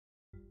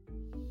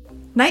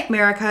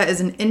Nightmerica is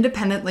an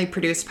independently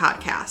produced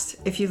podcast.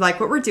 If you like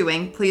what we're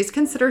doing, please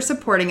consider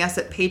supporting us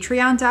at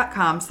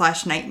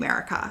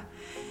patreon.com/nightmerica.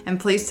 And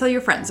please tell your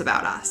friends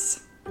about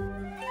us.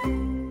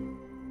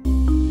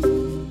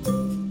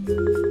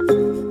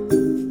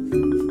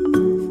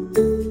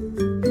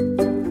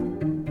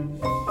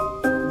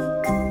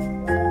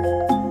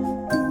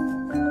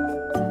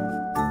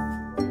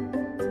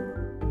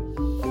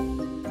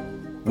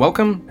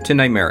 Welcome to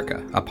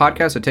Nightmerica, a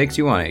podcast that takes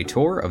you on a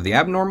tour of the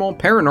abnormal,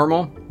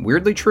 paranormal,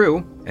 weirdly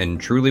true, and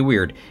truly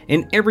weird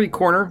in every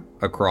corner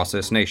across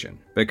this nation.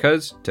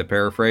 Because, to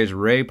paraphrase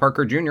Ray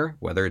Parker Jr.,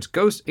 whether it's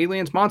ghosts,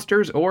 aliens,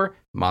 monsters, or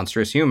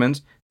monstrous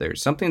humans,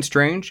 there's something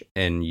strange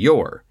in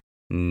your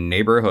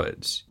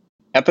neighborhoods.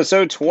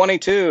 Episode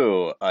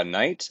 22, A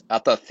Night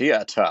at the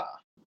Theater.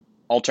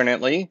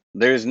 Alternately,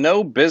 there's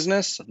no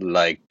business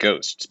like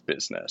ghosts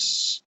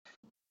business.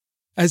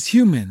 As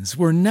humans,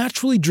 we're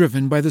naturally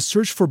driven by the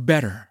search for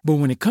better. But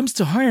when it comes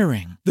to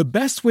hiring, the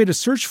best way to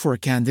search for a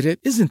candidate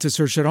isn't to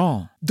search at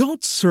all.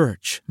 Don't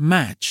search,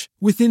 match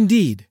with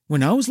Indeed.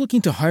 When I was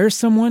looking to hire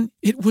someone,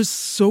 it was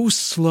so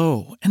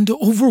slow and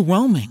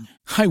overwhelming.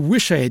 I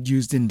wish I had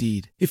used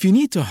Indeed. If you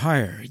need to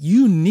hire,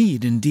 you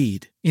need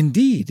Indeed.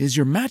 Indeed is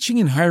your matching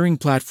and hiring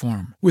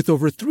platform with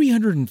over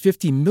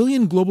 350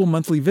 million global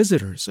monthly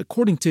visitors,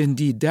 according to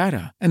Indeed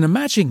data, and a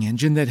matching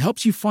engine that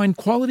helps you find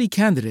quality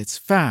candidates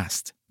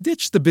fast.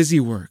 Ditch the busy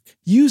work.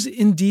 Use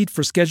Indeed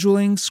for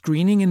scheduling,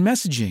 screening, and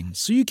messaging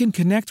so you can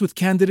connect with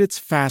candidates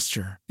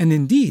faster. And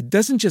Indeed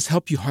doesn't just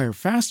help you hire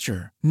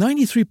faster.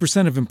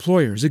 93% of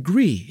employers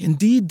agree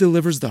Indeed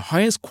delivers the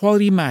highest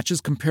quality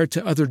matches compared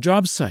to other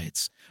job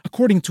sites,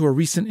 according to a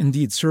recent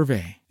Indeed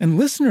survey. And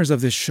listeners of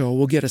this show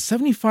will get a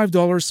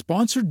 $75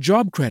 sponsored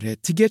job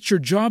credit to get your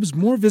jobs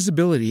more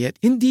visibility at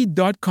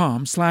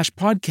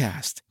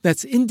Indeed.com/podcast.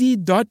 That's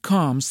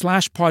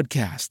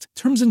Indeed.com/podcast.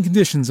 Terms and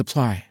conditions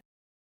apply.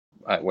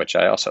 Which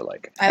I also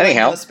like. I like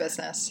ghost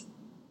business.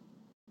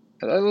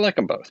 I like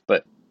them both,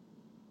 but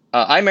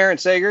I'm Aaron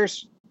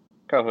Sagers,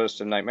 co-host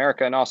of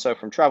Nightmerica, and also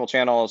from Travel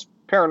Channel's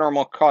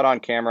Paranormal Caught on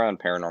Camera and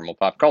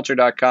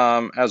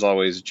ParanormalPopCulture.com. As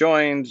always,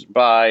 joined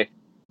by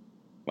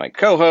my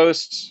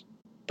co-hosts,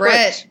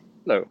 Britt.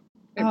 Hello.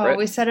 Hey, Britt.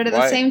 We said it at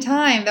the same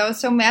time. That was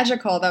so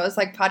magical. That was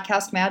like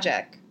podcast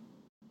magic.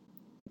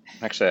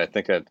 Actually, I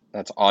think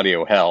that's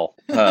audio hell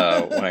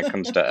when it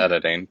comes to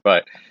editing,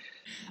 but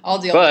I'll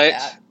deal with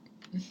that.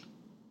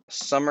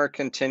 Summer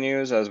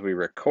continues as we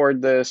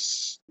record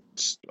this.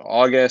 It's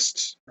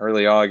August,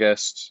 early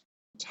August.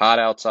 It's hot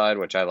outside,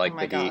 which I like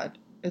the heat. Oh my God.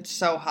 It's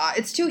so hot.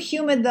 It's too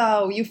humid,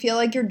 though. You feel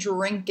like you're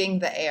drinking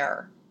the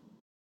air.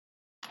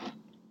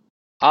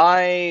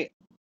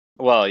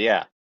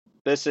 Yeah.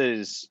 This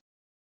is,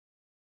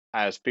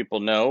 as people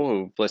know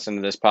who've listened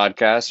to this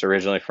podcast,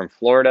 originally from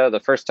Florida. The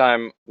first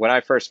time, when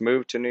I first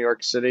moved to New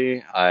York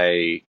City,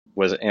 I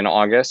was in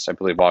August, I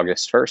believe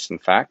August 1st, in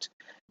fact.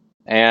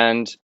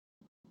 And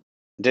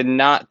did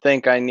not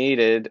think I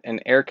needed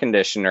an air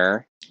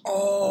conditioner.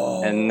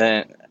 Oh. And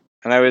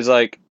I was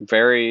like,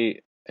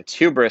 it's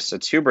hubris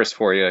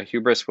for you.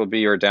 Hubris will be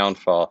your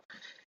downfall.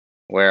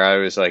 Where I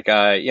was like,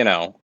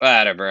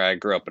 whatever, I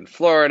grew up in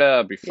Florida,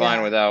 I'll be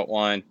fine without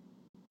one.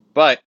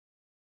 But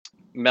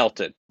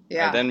melted.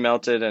 Yeah. I then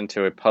melted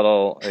into a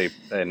puddle,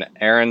 an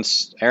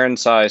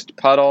Aaron-sized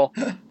puddle,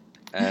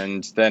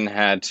 and then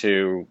had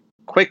to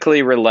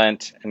quickly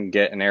relent and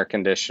get an air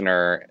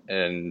conditioner.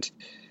 And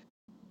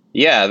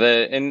yeah,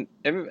 and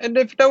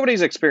if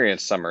nobody's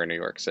experienced summer in New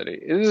York City,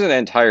 it is an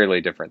entirely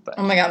different thing.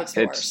 Oh my God, it's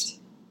the worst.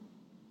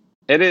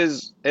 It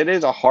is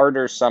a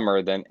harder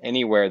summer than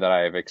anywhere that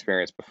I have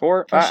experienced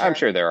before. Sure. I'm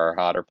sure there are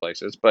hotter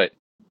places, but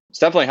it's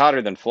definitely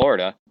hotter than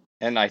Florida,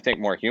 and I think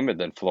more humid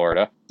than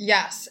Florida.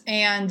 Yes,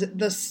 and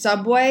the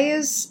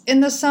subways in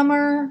the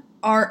summer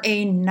are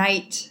a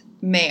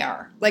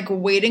nightmare. Like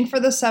waiting for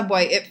the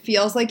subway, it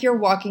feels like you're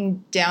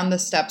walking down the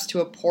steps to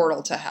a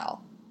portal to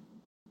hell.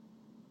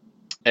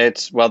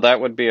 That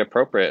would be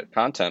appropriate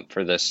content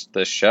for this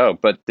show,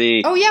 but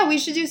oh yeah, we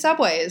should do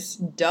subways.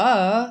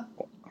 Duh.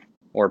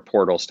 Or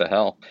portals to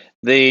hell.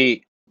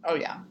 Oh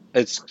yeah.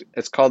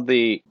 It's called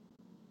I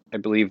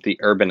believe the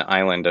urban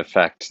island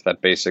effect.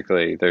 That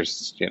basically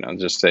there's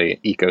just a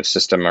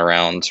ecosystem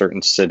around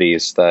certain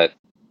cities that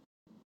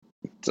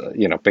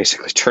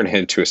basically turn it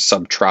into a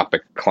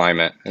subtropic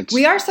climate.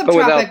 We are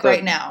subtropic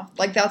right now.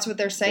 Like that's what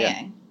they're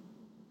saying.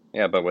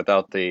 Yeah, but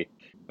without the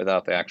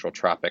actual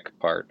tropic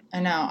part. I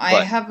know.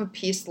 I have a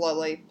peace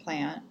lily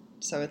plant,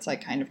 so it's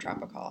like kind of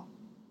tropical.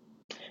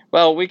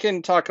 Well, we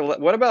can talk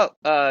what about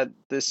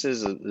this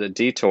is the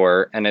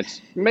detour, and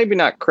it's maybe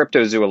not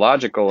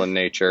cryptozoological in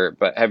nature,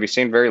 but have you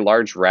seen very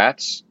large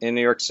rats in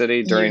New York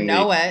City during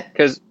it.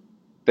 Because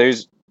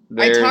there's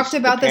I talked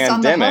about this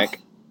pandemic. On the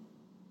Hoof.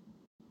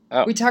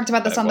 Oh, we talked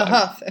about this on the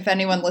Hoof. If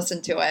anyone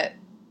listened to it,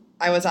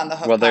 I was on the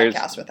Hoof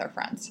podcast with our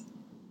friends.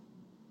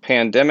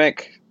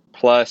 Pandemic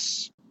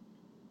plus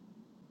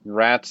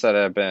rats that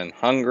have been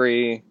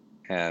hungry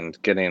and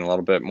getting a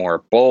little bit more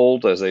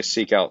bold as they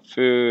seek out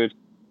food.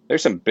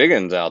 There's some big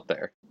uns out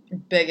there.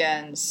 Big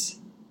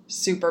uns.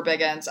 super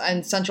big ants.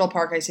 In Central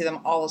Park, I see them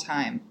all the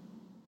time.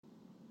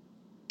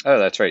 Oh,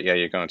 that's right. Yeah,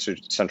 you're going to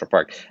Central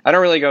Park. I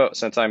don't really go,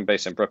 since I'm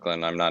based in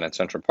Brooklyn, I'm not in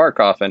Central Park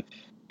often,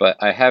 but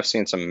I have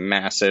seen some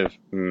massive,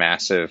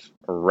 massive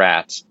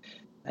rats.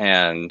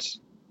 And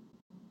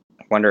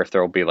I wonder if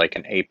there will be like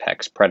an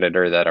apex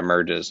predator that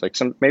emerges, like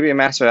maybe a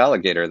massive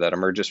alligator that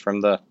emerges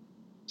from the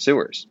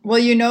sewers.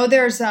 Well,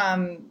 there's,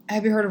 have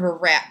you heard of a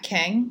rat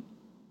king?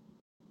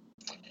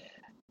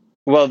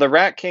 Well, the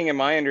rat king, in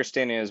my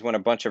understanding, is when a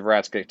bunch of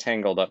rats get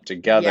tangled up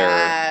together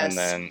and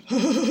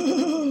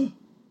then,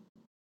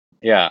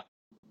 yeah,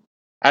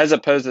 as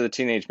opposed to the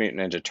Teenage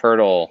Mutant Ninja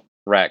Turtle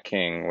rat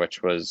king,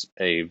 which was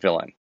a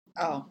villain.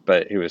 Oh.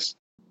 But he was,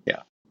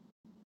 yeah.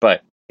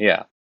 But,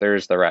 yeah,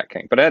 there's the rat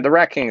king. But the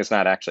rat king is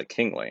not actually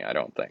kingly, I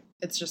don't think.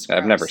 It's just gross.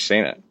 I've never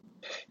seen it.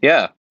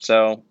 Yeah,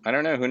 so, I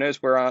don't know. Who knows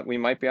where we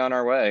might be on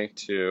our way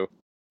to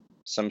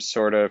some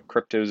sort of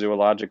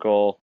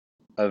cryptozoological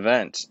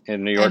event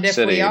in New York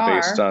City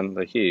based on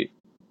the heat.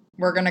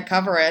 We're going to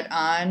cover it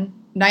on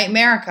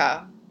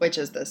Nightmerica, which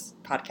is this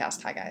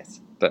podcast. Hi,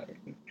 guys. That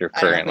you're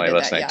currently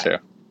listening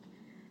to.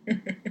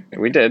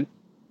 We did.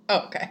 Oh,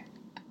 okay.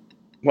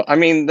 Well, I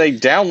mean, they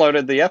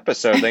downloaded the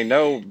episode. They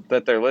know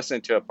that they're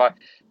listening to a podcast.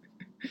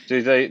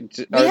 Are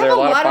there a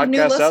lot of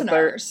podcasts out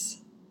there?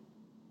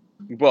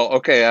 Well,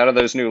 okay, out of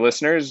those new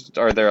listeners,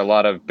 are there a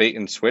lot of bait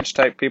and switch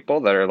type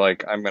people that are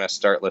like, I'm going to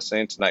start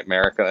listening to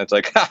Nightmerica? And it's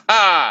like,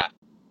 ha!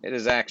 It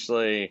is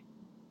actually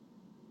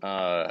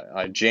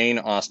a Jane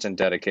Austen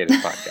dedicated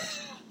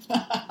podcast.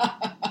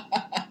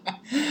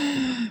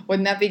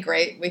 Wouldn't that be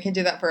great? We can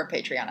do that for a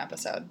Patreon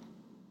episode.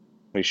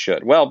 We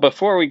should. Well,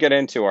 before we get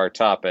into our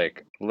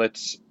topic,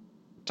 let's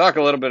talk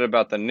a little bit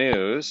about the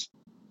news.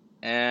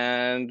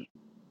 And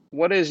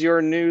what is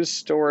your news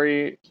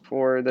story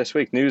for this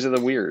week? News of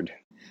the weird.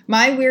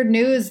 My weird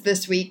news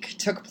this week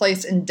took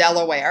place in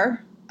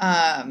Delaware.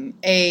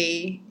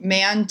 A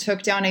man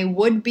took down a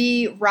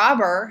would-be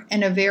robber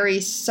in a very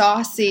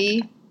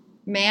saucy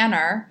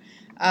manner.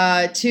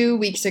 2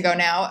 weeks ago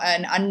now,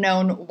 an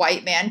unknown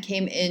white man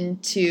came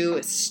into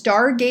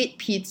Stargate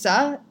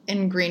Pizza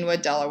in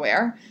Greenwood,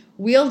 Delaware,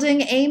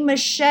 wielding a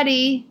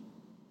machete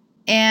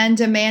and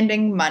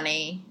demanding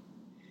money.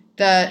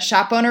 The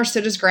shop owner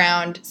stood his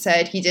ground,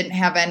 said he didn't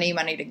have any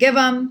money to give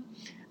him.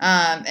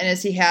 And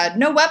as he had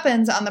no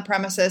weapons on the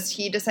premises,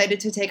 he decided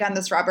to take on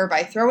this robber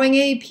by throwing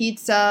a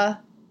pizza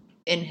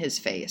in his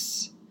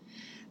face.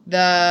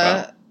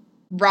 The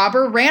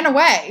robber ran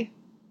away.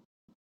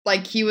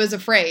 Like, he was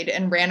afraid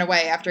and ran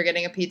away after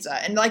getting a pizza.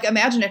 And, like,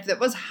 imagine if it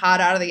was hot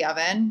out of the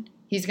oven,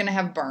 he's going to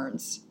have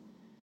burns.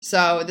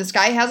 So this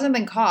guy hasn't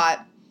been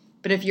caught.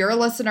 But if you're a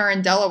listener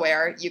in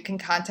Delaware, you can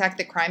contact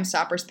the Crime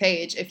Stoppers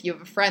page if you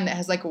have a friend that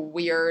has, like,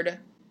 weird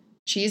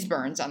cheese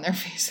burns on their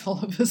face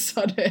all of a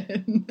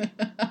sudden.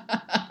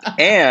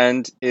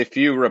 And if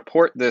you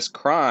report this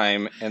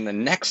crime in the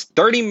next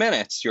 30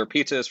 minutes, your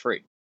pizza is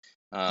free.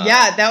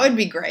 Yeah, that would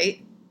be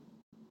great.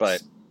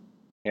 But,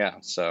 yeah,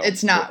 so...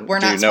 It's not. We're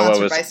not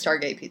sponsored by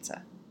Stargate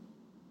Pizza.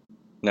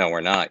 No,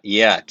 we're not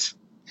yet,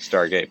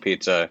 Stargate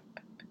Pizza.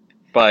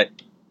 But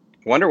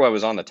wonder what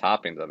was on the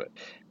toppings of it.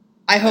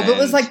 I hope it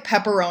was like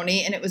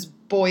pepperoni and it was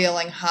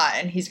boiling hot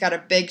and he's got a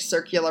big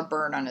circular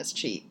burn on his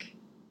cheek.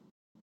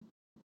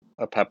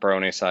 A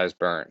pepperoni-sized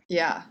burn.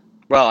 Yeah.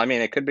 Well, I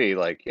mean, it could be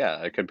like,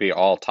 yeah, it could be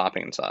all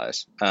topping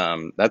size.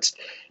 That's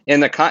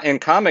in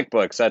comic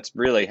books. That's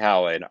really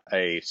how a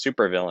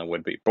supervillain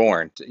would be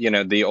born. You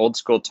know, the old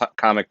school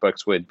comic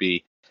books would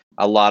be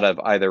a lot of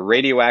either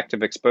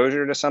radioactive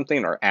exposure to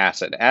something or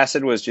acid.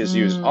 Acid was just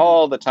used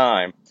all the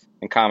time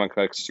in comic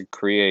books to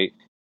create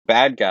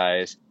bad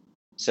guys.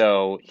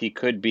 So he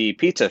could be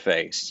Pizza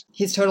Face.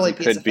 He's totally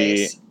Pizza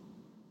Face.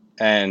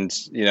 And,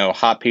 you know,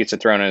 hot pizza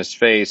thrown in his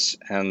face,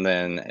 and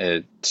then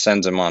it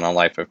sends him on a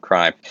life of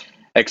crime.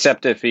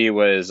 Except if he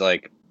was,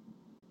 like,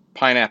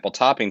 pineapple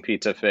topping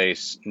Pizza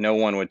Face, no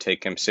one would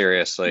take him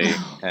seriously,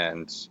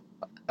 and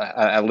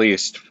at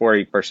least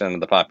 40% of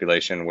the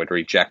population would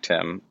reject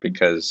him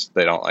because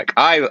they don't like...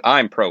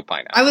 I'm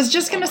pro-pineapple. I was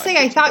just going to say,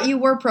 I thought you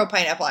were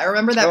pro-pineapple. I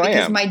remember that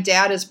because my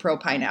dad is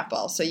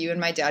pro-pineapple, so you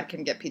and my dad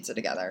can get pizza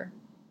together.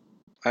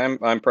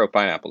 I'm pro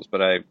pineapples,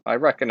 but I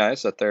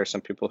recognize that there are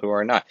some people who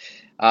are not.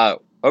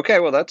 Okay,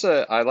 well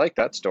I like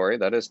that story.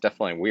 That is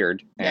definitely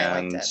weird. Yeah,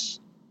 and I liked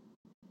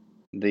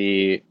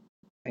it.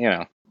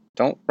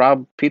 Don't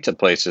rob pizza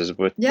places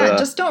with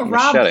just don't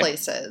rob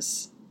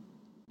places.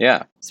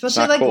 Yeah,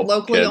 especially like cool,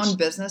 locally owned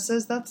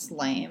businesses. That's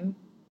lame.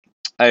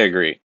 I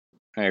agree.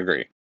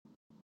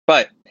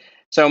 But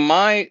so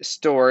my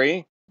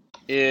story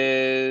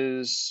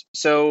is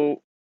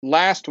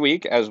last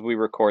week, as we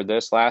record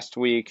this,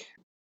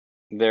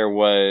 there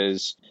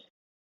was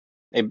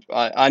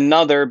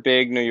another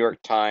big New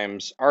York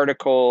Times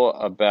article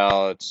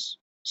about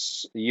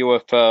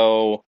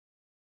UFO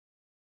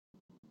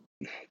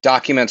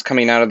documents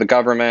coming out of the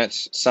government,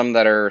 some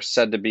that are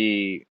said to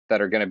be,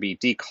 that are going to be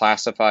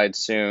declassified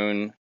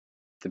soon.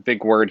 The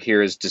big word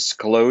here is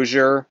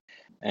disclosure,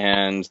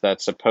 and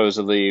that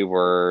supposedly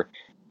were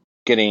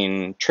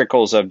getting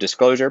trickles of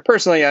disclosure.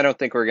 Personally, I don't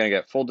think we're going to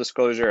get full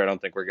disclosure. I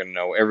don't think we're going to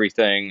know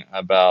everything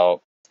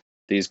about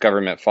these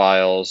government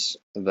files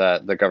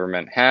that the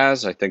government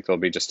has. I think there'll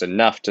be just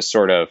enough to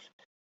sort of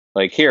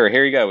like, here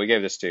you go, we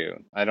gave this to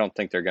you. I don't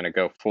think they're going to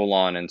go full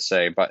on and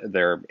say but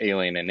they're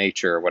alien in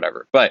nature or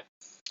whatever. But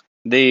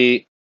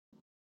the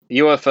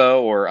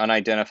UFO, or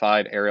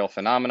unidentified aerial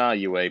phenomena,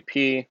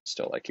 UAP,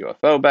 still like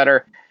UFO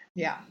better.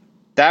 Yeah.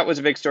 That was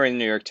a big story in the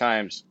New York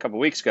Times a couple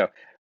weeks ago.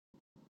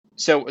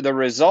 So the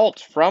result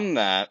from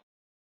that,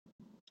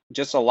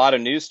 just a lot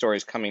of news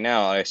stories coming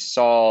out. I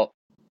saw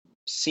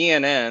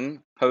CNN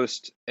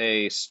post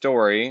a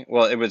story.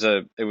 Well, it was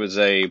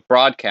a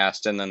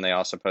broadcast, and then they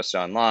also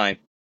posted online,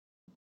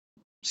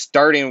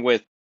 starting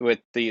with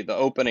the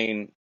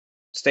opening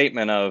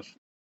statement of,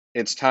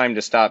 it's time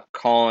to stop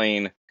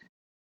calling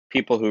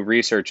people who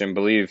research and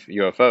believe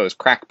UFOs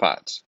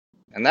crackpots.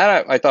 And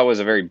that I thought was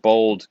a very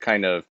bold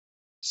kind of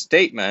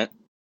statement.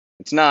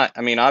 It's not,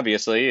 I mean,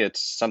 obviously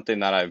it's something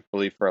that I've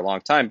believed for a long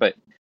time, but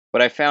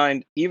what I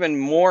found even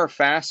more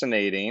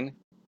fascinating,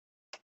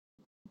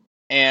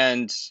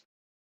 and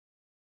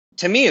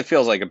to me it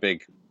feels like a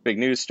big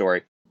news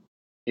story,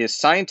 is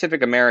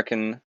Scientific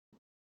American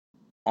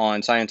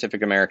on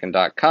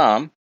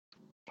scientificamerican.com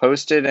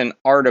posted an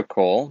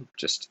article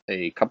just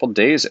a couple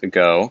days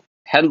ago,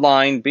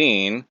 headline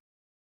being,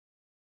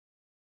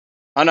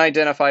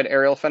 unidentified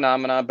aerial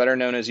phenomena, better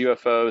known as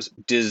UFOs,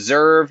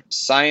 deserve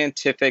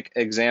scientific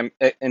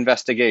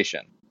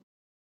investigation.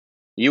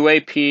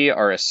 UAP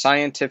are a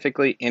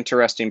scientifically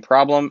interesting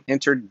problem.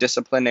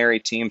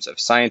 Interdisciplinary teams of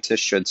scientists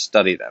should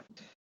study them.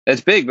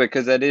 It's big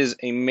because that is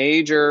a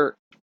major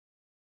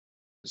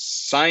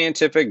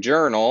scientific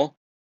journal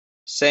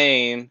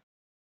saying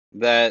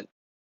that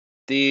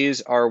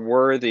these are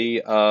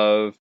worthy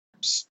of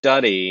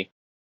study,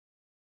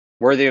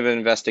 worthy of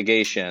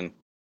investigation.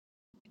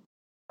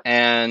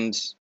 And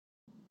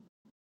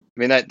I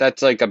mean,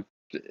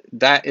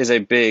 that is a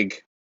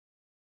big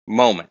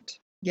moment.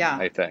 Yeah.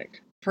 I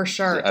think. For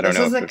sure. I don't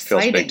know if it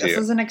feels big to you.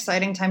 This is an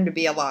exciting time to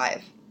be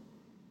alive.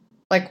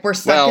 Like, we're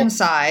stuck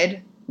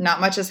inside, not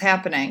much is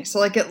happening. So,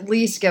 like, at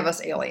least give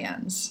us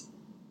aliens.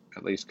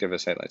 At least give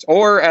us aliens.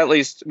 Or at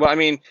least, well, I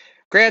mean,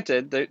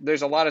 granted,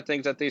 there's a lot of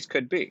things that these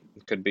could be.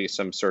 It could be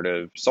some sort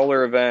of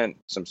solar event,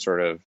 some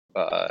sort of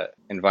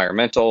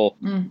environmental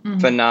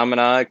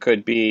phenomena. It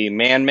could be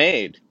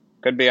man-made.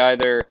 Could be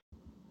either,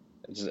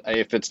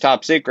 if it's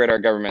top secret, our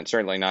government's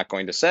certainly not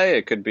going to say.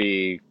 It could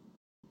be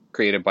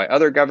created by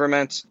other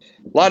governments.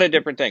 A lot of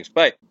different things.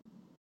 But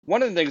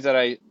one of the things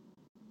that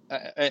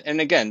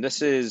and again,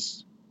 this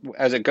is,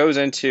 as it goes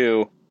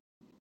into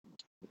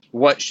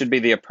what should be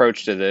the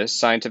approach to this,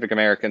 Scientific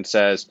American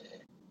says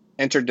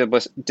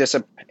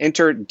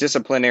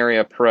interdisciplinary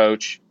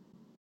approach,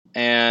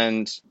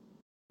 and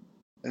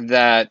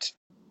that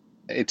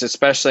it's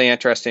especially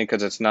interesting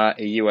because it's not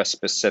a U.S.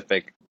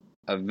 specific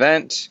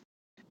event.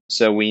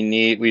 So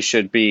we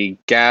should be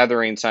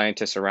gathering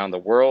scientists around the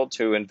world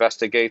to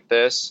investigate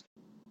this.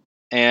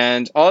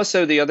 And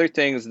also the other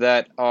things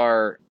that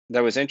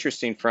was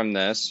interesting from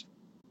this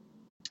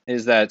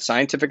is that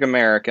Scientific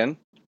American,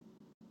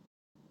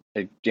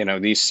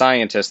 these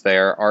scientists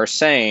there are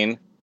saying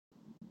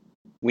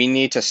we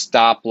need to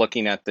stop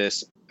looking at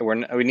this.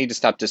 We need to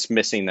stop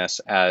dismissing this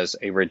as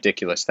a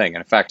ridiculous thing.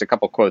 And in fact, a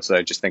couple quotes that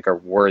I just think are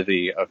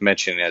worthy of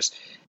mentioning is,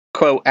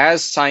 quote,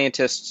 as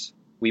scientists,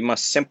 we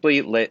must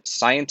simply let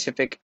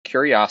scientific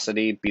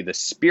curiosity be the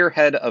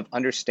spearhead of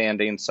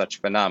understanding such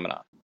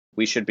phenomena.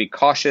 We should be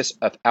cautious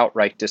of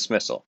outright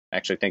dismissal. I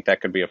actually think that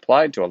could be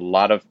applied to a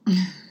lot of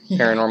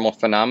paranormal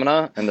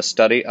phenomena and the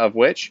study of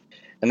which.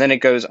 And then it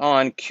goes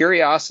on,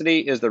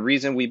 curiosity is the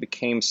reason we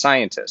became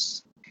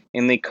scientists.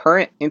 In the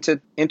current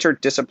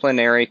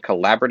interdisciplinary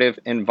collaborative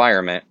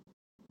environment,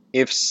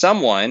 if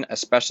someone,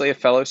 especially a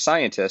fellow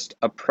scientist,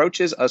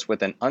 approaches us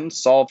with an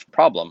unsolved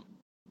problem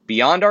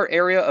beyond our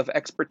area of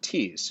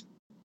expertise,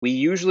 we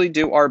usually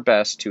do our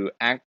best to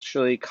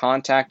actually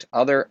contact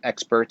other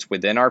experts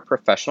within our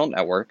professional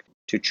network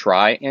to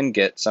try and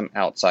get some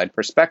outside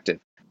perspective.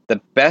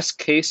 The best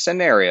case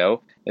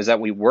scenario is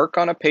that we work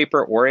on a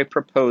paper or a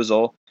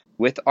proposal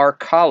with our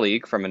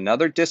colleague from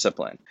another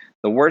discipline.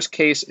 The worst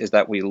case is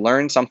that we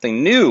learn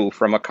something new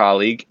from a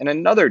colleague in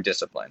another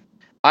discipline.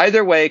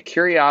 Either way,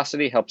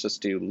 curiosity helps us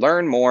to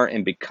learn more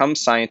and become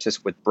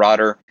scientists with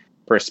broader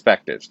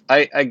perspectives.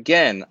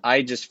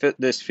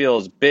 This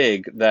feels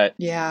big that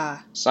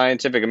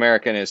Scientific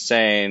American is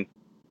saying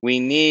we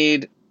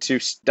need to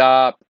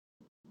stop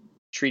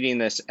treating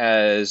this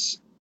as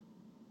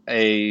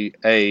a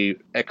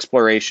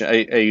exploration,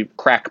 a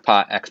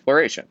crackpot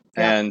exploration.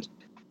 Yeah.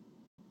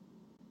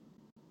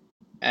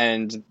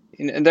 And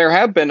there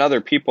have been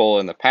other people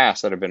in the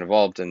past that have been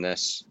involved in the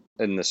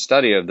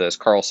study of this.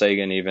 Carl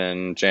Sagan,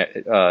 even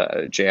J.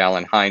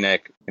 Allen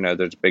Hynek.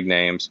 There's big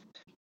names,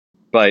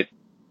 but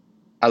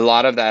a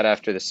lot of that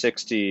after the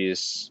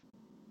 60s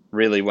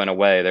really went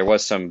away. There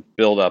was some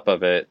buildup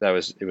of it.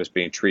 It was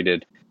being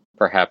treated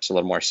perhaps a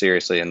little more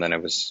seriously, and then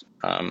it was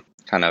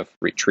kind of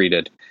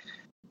retreated.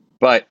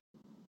 But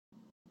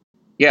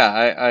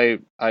yeah,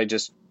 I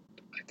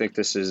think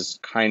this is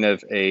kind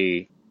of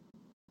a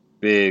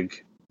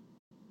big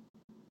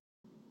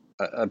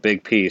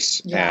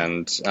piece, Yeah.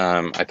 and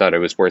I thought it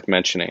was worth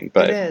mentioning.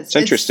 But It is. it's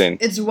interesting.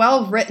 It's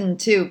well written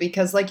too,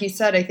 because like you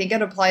said, I think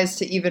it applies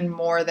to even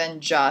more than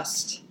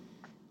just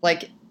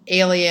like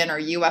alien or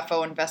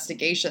UFO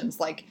investigations.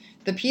 Like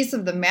the piece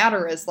of the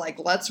matter is like,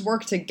 let's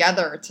work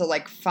together to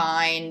like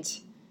find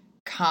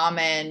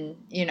common,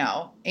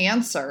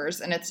 answers.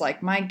 And it's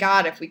like, my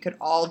God, if we could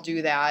all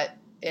do that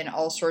in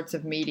all sorts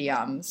of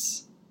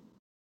mediums,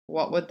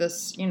 what would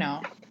this,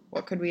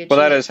 what could we achieve? Well,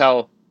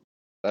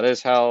 that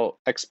is how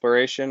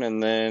exploration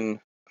and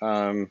then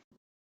and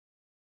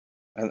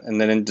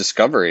then in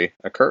discovery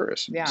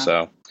occurs. Yeah.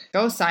 So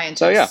go scientists.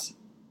 So yeah.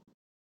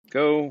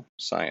 Go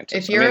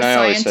scientists. If you're a I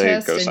always say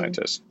scientist go and-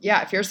 scientists.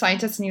 Yeah, if you're a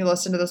scientist and you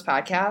listen to this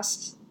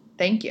podcast,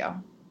 thank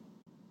you.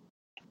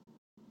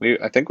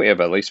 I think we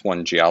have at least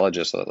one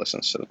geologist that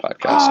listens to the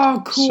podcast.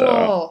 Oh,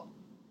 cool.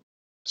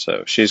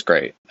 So she's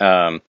great.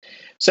 Okay,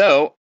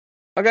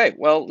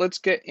 well, let's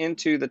get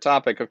into the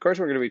topic. Of course,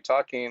 we're going to be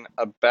talking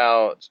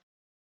about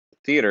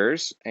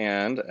theaters,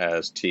 and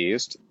as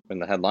teased in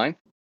the headline.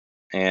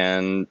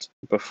 And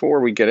before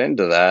we get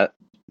into that,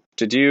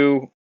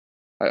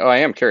 I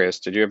am curious,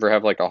 did you ever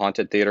have like a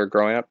haunted theater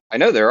growing up? I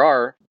know there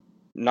are,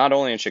 not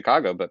only in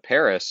Chicago, but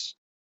Paris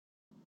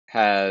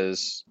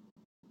has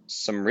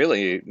some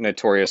really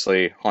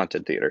notoriously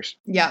haunted theaters.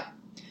 Yeah.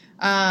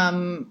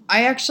 I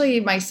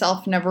actually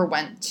myself never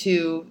went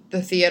to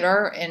the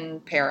theater in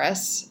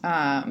Paris,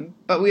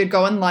 but we would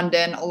go in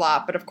London a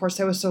lot. But of course,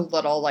 I was so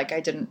little, like I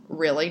didn't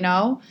really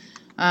know.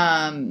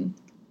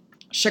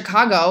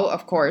 Chicago,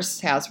 of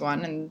course, has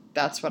one, and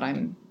that's what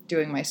I'm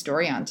doing my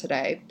story on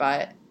today.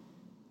 But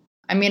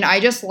I mean, I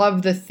just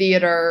love the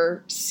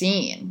theater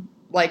scene.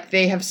 Like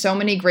they have so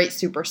many great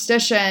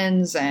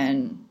superstitions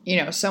and,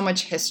 so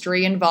much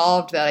history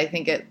involved that I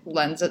think it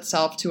lends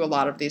itself to a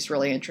lot of these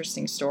really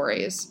interesting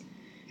stories.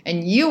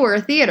 And you were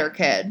a theater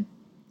kid,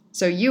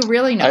 so you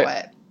really know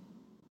it.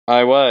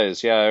 I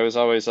was, yeah. I was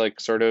always like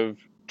sort of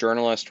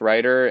journalist,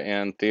 writer,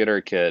 and theater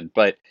kid.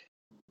 But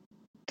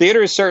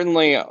theaters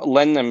certainly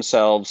lend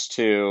themselves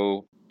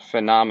to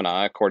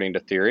phenomena, according to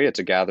theory. It's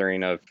a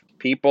gathering of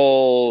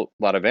people,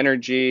 a lot of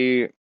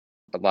energy,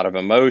 a lot of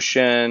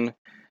emotion.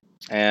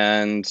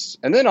 And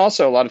then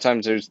also a lot of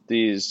times there's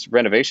these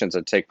renovations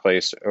that take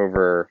place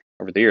over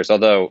the years.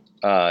 Although,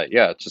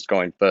 just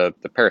going the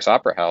Paris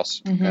Opera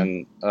House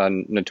and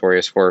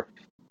notorious for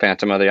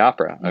Phantom of the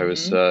Opera. I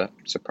was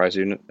surprised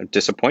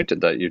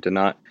disappointed that you did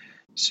not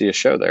see a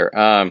show there.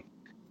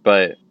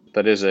 But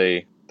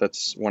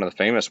that's one of the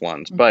famous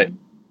ones. But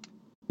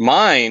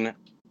mine,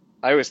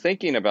 I was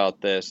thinking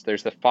about this.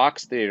 There's the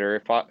Fox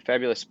Theater,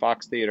 fabulous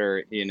Fox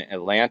Theater in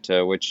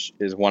Atlanta, which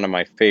is one of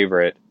my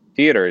favorite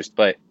theaters.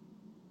 But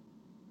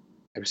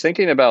I was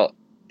thinking about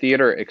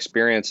theater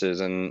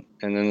experiences, and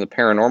in the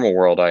paranormal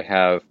world, I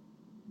have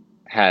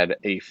had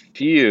a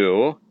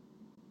few.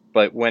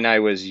 But when I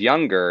was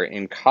younger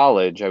in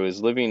college, I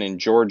was living in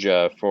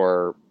Georgia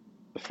for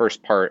the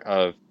first part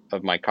of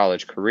my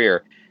college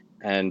career,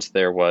 and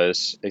there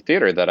was a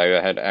theater that I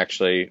had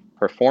actually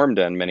performed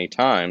in many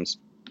times.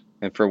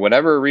 And for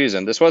whatever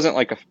reason, this wasn't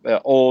like an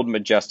old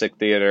majestic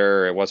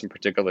theater. It wasn't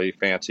particularly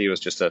fancy. It was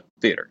just a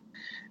theater.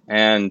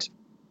 And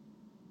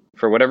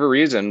for whatever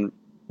reason,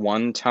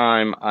 one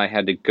time I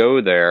had to go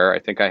there. I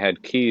think I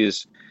had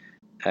keys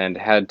and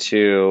had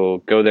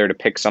to go there to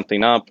pick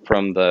something up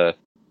from the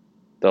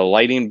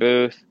lighting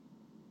booth.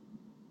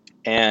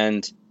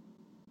 And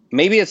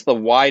maybe it's the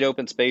wide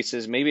open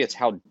spaces. Maybe it's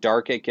how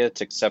dark it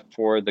gets, except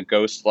for the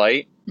ghost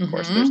light. Of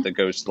course, there's the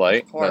ghost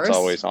light that's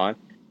always on.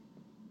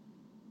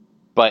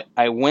 But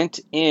I went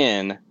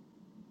in,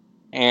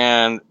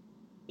 and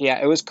yeah,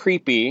 it was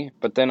creepy.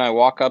 But then I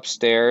walk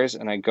upstairs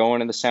and I go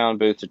into the sound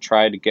booth to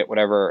try to get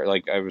whatever,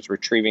 like I was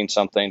retrieving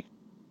something.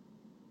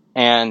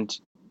 And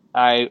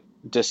I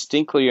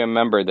distinctly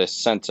remember this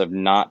sense of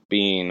not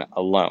being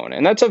alone.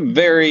 And that's a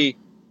very,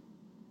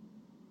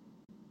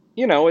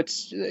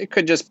 it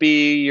could just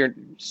be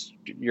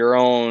your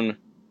own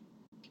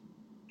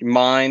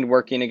mind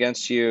working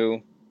against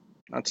you.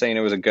 Not saying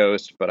it was a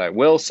ghost, but I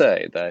will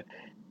say that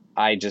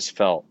I just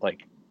felt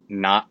like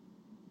not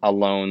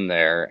alone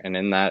there. And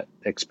in that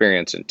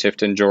experience in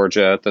Tifton,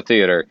 Georgia at the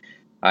theater,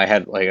 I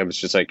was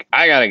just like,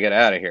 I got to get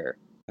out of here.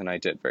 And I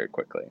did very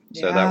quickly.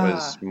 So that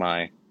was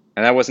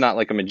and that was not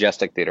like a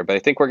majestic theater, but I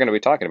think we're going to be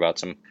talking about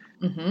some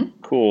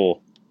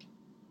cool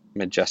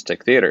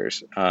majestic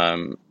theaters.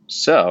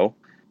 So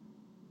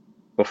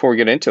before we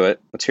get into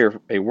it, let's hear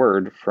a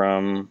word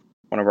from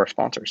one of our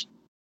sponsors.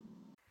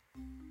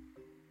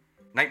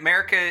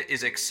 Nightmerica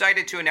is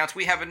excited to announce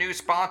we have a new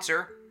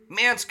sponsor,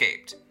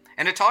 Manscaped.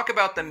 And to talk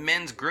about the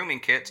men's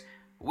grooming kits,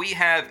 we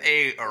have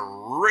a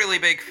really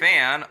big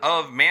fan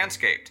of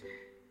Manscaped.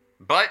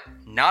 But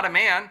not a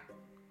man,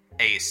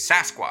 a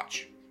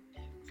Sasquatch.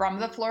 From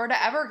the Florida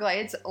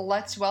Everglades,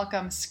 let's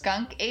welcome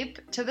Skunk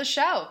Ape to the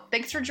show.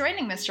 Thanks for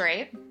joining, Mr.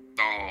 Ape.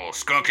 Oh,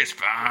 Skunk is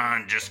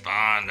fine, just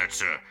fine.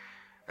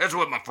 That's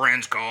what my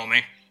friends call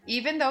me.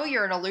 Even though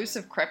you're an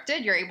elusive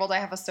cryptid, you're able to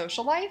have a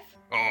social life?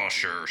 Oh,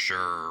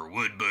 sure.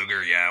 Wood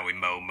booger, yowie,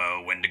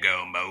 momo,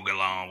 wendigo,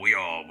 mogalon, we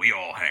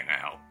all hang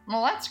out.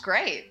 Well, that's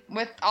great.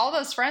 With all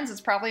those friends,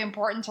 it's probably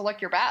important to look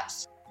your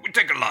best. We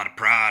take a lot of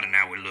pride in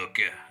how we look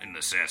in the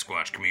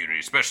Sasquatch community,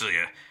 especially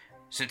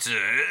since,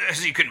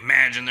 as you can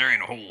imagine, there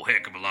ain't a whole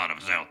heck of a lot of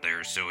us out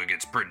there, so it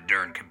gets pretty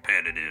darn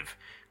competitive,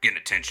 getting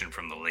attention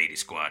from the lady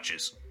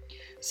squatches.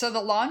 So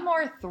the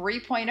Lawnmower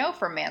 3.0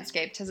 from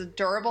Manscaped has a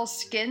durable,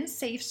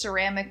 skin-safe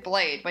ceramic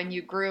blade when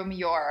you groom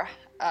your,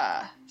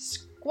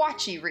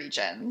 squatchy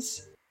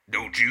regions.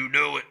 Don't you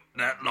know it?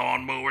 That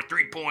Lawnmower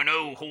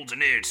 3.0 holds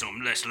an edge so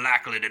I'm less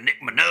likely to nick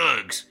my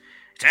nugs.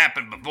 It's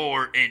happened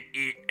before, and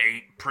it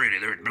ain't pretty.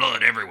 There's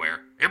blood everywhere.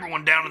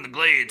 Everyone down in the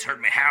glades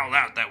heard me howl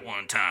out that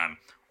one time.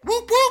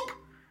 Whoop whoop!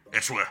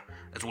 That's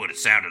what it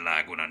sounded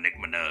like when I nicked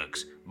my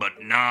nugs. But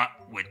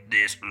not with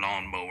this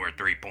Lawnmower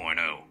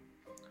 3.0.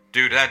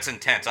 Dude, that's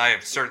intense. I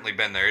have certainly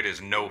been there. It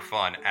is no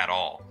fun at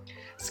all.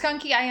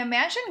 Skunky, I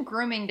imagine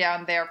grooming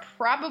down there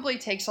probably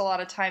takes a lot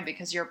of time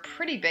because you're a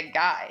pretty big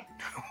guy.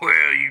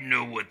 Well, you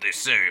know what they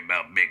say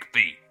about big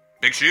feet.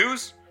 Big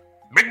shoes?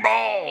 Big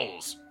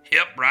balls!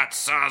 Yep, right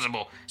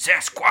sizable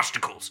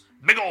Sasquatchicles.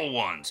 Big old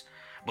ones.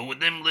 But with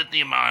them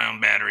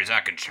lithium-ion batteries, I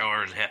can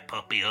charge that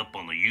puppy up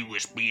on the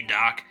USB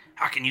dock.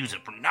 I can use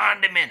it for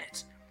 90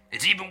 minutes.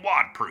 It's even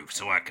waterproof,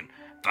 so I can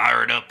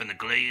fire it up in the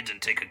glades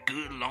and take a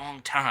good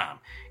long time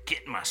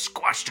getting my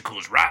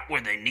squatchicles right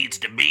where they needs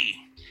to be.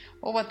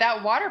 Well, with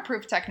that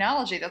waterproof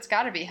technology, that's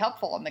got to be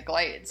helpful in the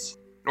glades.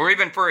 Or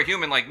even for a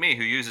human like me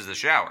who uses the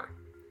shower.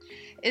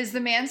 Is the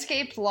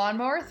Manscaped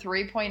Lawnmower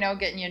 3.0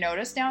 getting you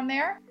noticed down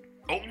there?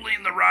 Only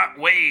in the right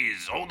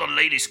ways. All the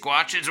lady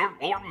squatches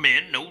or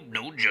men,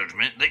 no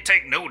judgment, they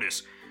take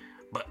notice.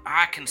 But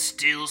I can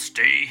still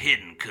stay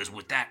hidden, because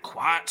with that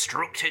quiet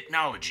stroke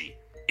technology,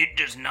 it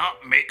does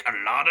not make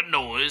a lot of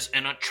noise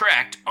and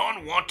attract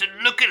unwanted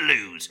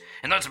looky-loos.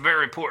 And that's a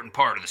very important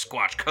part of the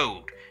Squatch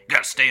code. You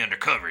gotta stay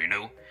undercover, you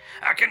know?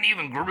 I can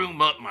even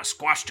groom up my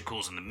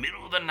squatchicles in the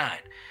middle of the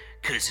night,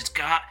 because it's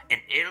got an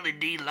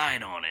LED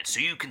light on it, so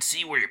you can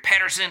see where your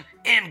Patterson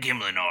and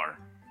Gimlin are.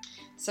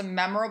 Some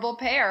memorable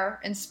pair.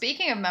 And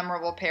speaking of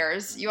memorable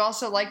pairs, you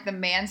also like the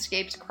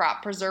Manscaped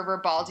Crop Preserver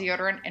Ball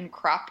Deodorant and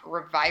Crop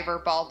Reviver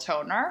Ball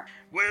Toner?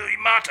 Well, you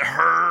might have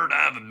heard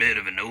I have a bit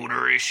of an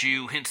odor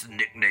issue, hence the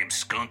nickname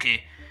Skunky.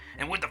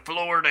 And with the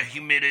Florida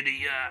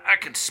humidity, I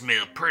can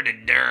smell pretty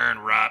darn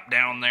ripe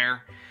down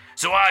there.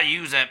 So I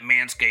use that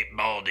Manscaped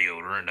Ball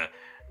Deodorant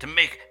to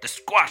make the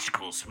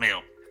squatchicles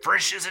smell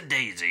fresh as a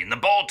daisy, and the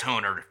ball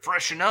toner to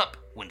freshen up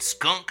when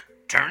skunk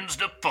turns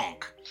to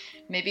funk.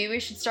 Maybe we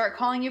should start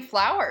calling you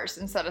Flowers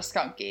instead of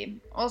Skunky.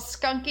 Well,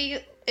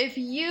 Skunky, if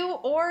you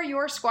or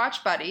your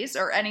Squatch buddies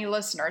or any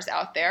listeners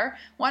out there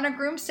want to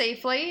groom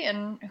safely,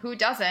 and who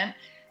doesn't,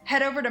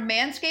 head over to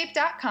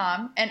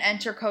manscaped.com and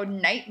enter code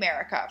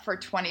NIGHTMARICA for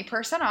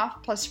 20%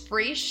 off plus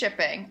free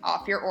shipping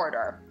off your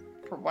order.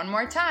 For one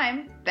more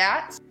time,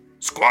 that's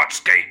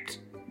Squatchscaped.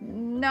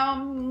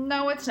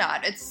 No, it's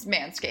not. It's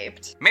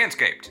Manscaped.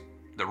 Manscaped,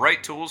 the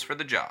right tools for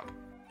the job.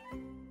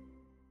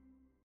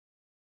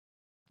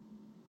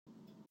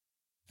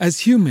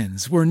 As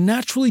humans, we're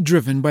naturally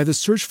driven by the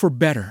search for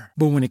better.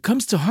 But when it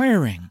comes to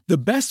hiring, the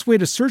best way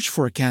to search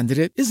for a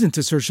candidate isn't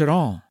to search at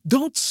all.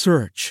 Don't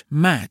search,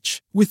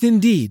 match with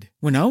Indeed.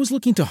 When I was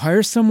looking to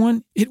hire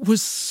someone, it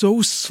was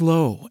so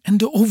slow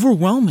and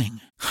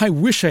overwhelming. I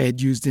wish I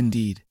had used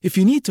Indeed. If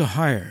you need to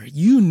hire,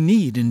 you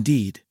need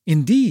Indeed.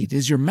 Indeed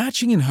is your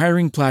matching and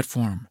hiring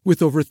platform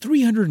with over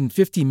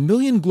 350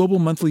 million global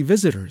monthly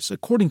visitors,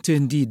 according to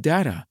Indeed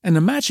data, and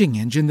a matching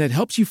engine that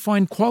helps you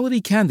find quality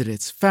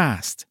candidates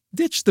fast.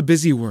 Ditch the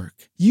busy work.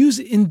 Use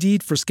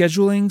Indeed for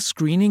scheduling,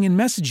 screening, and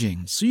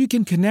messaging so you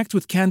can connect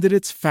with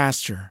candidates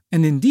faster.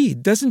 And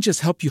Indeed doesn't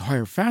just help you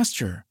hire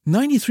faster.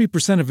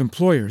 93% of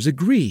employers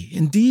agree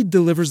Indeed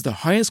delivers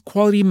the highest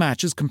quality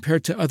matches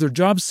compared to other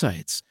job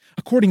sites,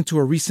 according to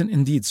a recent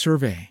Indeed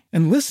survey.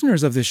 And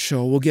listeners of this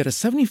show will get a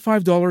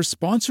 $75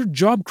 sponsored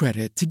job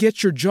credit to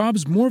get your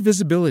jobs more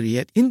visibility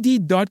at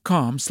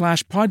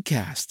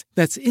Indeed.com/podcast.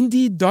 That's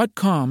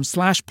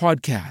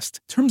Indeed.com/podcast.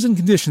 Terms and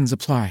conditions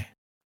apply.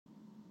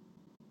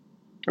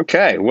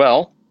 Okay,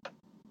 well,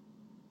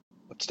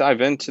 let's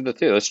dive into the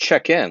theory. Let's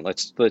check in.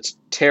 Let's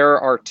tear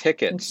our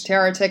tickets. Let's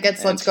tear our tickets.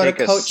 And Let's go to take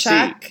a coat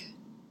check. seat.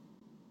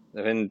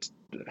 And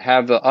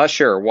have the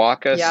usher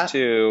walk us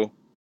to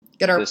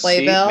Get our the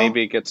playbill. seat,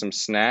 maybe get some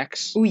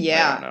snacks. Ooh,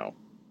 yeah. I don't know.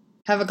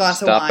 Have a glass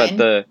Stop of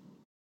wine.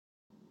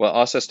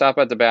 Also stop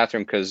at the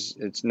bathroom, because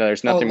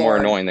there's nothing more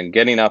Lord. annoying than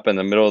getting up in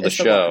the middle of the It's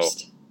the show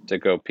worst. to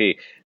go pee.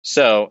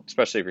 So,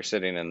 especially if you're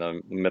sitting in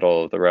the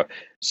middle of the row.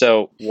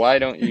 So, why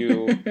don't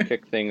you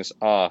kick things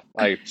off?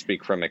 I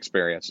speak from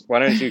experience. Why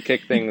don't you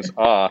kick things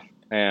off,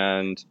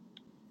 and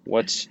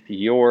what's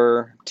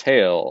your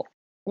tale?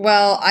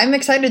 Well, I'm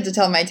excited to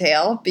tell my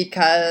tale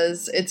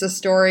because it's a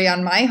story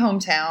on my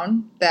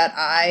hometown that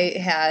I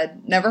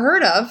had never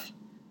heard of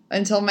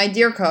until my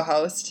dear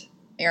co-host,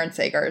 Aaron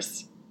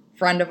Sagers,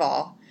 friend of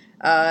all,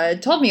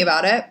 told me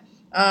about it.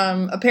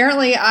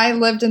 Apparently, I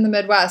lived in the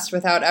Midwest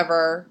without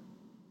ever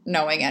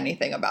knowing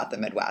anything about the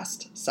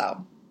Midwest.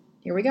 So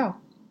here we go.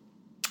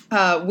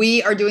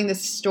 We are doing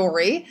this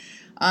story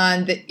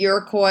on the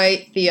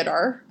Iroquois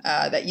Theater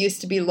that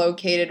used to be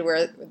located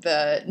where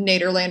the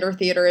Nederlander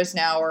Theater is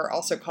now, or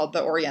also called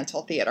the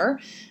Oriental Theater.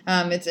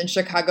 It's in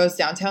Chicago's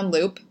downtown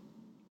Loop.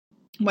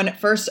 When it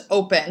first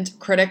opened,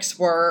 critics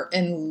were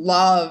in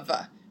love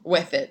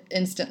with it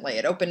instantly.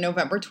 It opened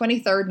November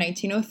 23rd,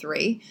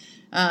 1903.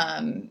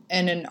 And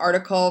an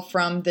article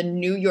from the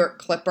New York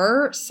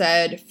Clipper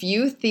said,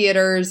 "Few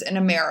theaters in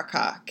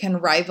America can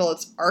rival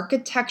its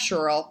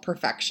architectural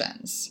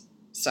perfections."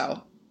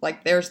 So,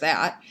 there's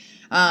that.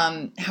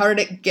 How did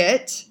it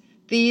get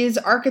these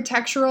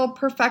architectural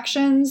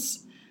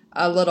perfections?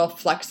 A little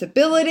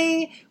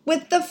flexibility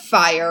with the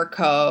fire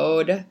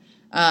code.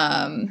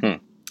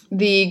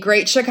 The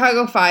Great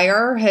Chicago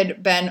Fire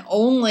had been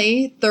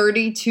only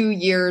 32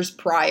 years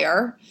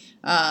prior.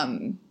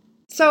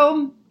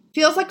 So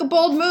feels like a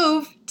bold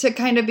move to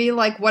kind of be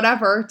like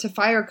whatever to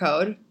fire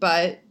code,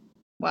 but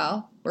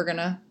well, we're going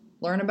to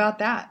learn about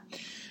that.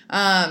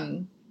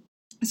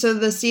 So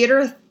the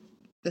theater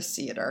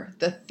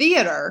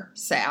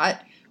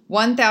sat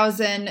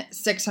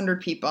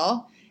 1,600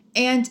 people,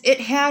 and it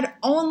had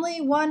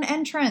only one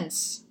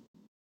entrance,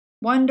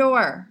 one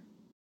door.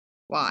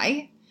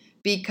 Why?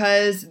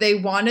 Because they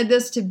wanted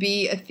this to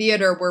be a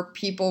theater where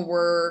people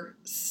were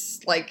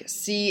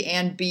see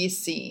and be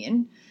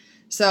seen.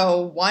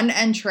 So one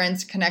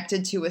entrance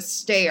connected to a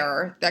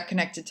stair that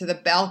connected to the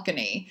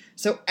balcony.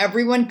 So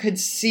everyone could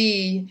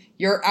see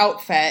your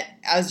outfit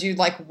as you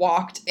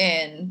walked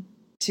in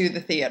to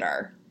the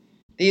theater.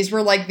 These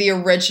were the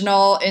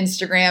original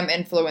Instagram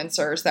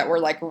influencers that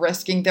were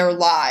risking their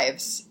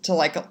lives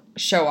to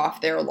show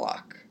off their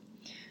look.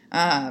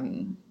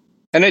 And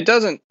it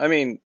doesn't,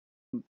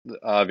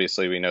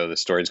 obviously we know the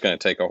story's going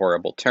to take a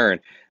horrible turn,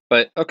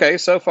 but okay,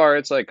 so far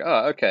it's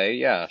okay,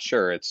 yeah,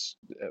 sure, it's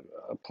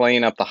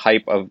playing up the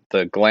hype of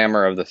the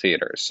glamour of the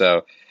theater.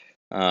 So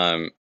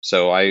I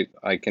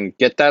can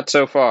get that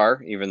so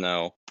far, even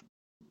though,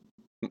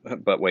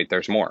 but wait,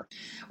 there's more.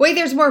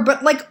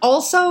 But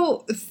also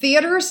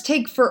theaters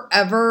take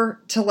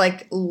forever to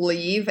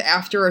leave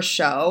after a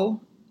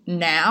show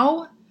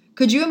now.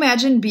 Could you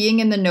imagine being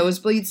in the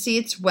nosebleed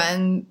seats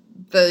when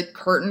the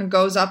curtain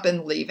goes up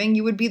and leaving?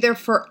 You would be there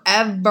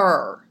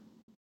forever.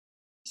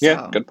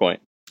 Yeah, good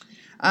point.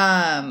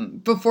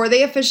 Before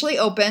they officially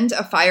opened,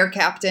 a fire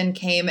captain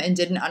came and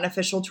did an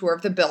unofficial tour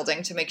of the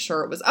building to make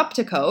sure it was up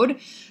to code.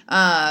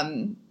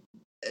 I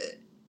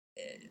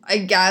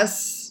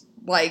guess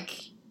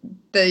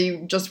they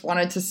just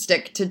wanted to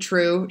stick to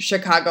true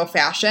Chicago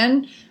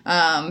fashion,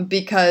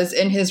 because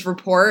in his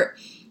report,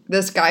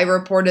 this guy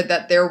reported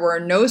that there were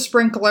no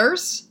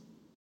sprinklers,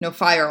 no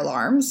fire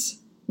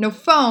alarms, no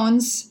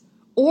phones,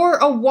 or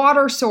a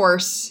water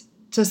source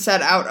to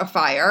set out a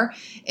fire.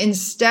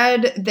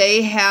 Instead,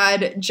 they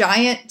had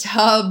giant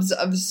tubs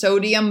of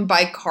sodium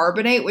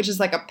bicarbonate, which is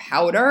like a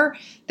powder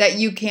that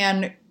you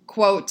can,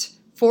 quote,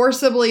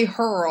 forcibly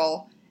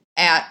hurl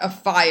at a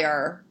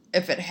fire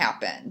if it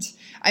happened.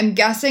 I'm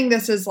guessing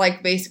this is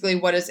basically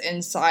what is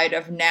inside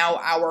of now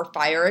our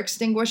fire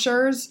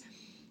extinguishers,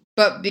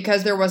 but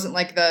because there wasn't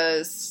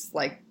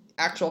the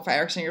actual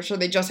fire extinguisher,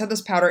 they just had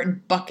this powder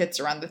in buckets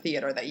around the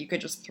theater that you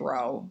could just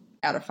throw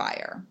at a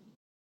fire.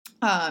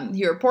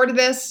 He reported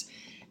this,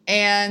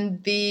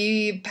 and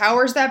the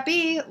powers that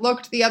be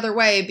looked the other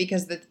way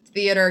because the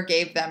theater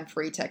gave them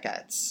free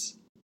tickets.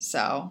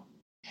 So,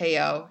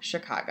 heyo,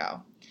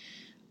 Chicago.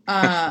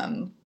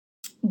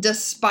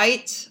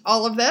 Despite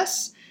all of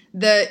this,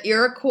 the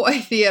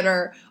Iroquois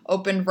Theater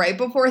opened right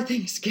before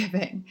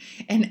Thanksgiving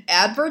and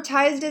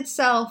advertised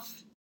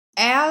itself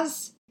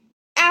as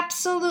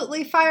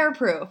absolutely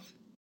fireproof.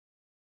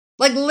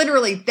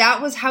 Literally, that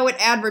was how it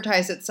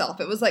advertised itself.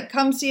 It was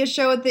come see a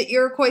show at the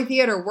Iroquois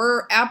Theater.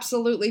 We're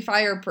absolutely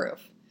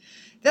fireproof.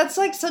 That's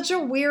such a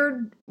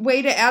weird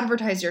way to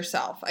advertise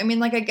yourself. I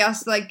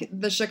guess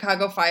the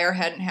Chicago fire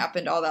hadn't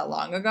happened all that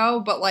long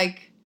ago, but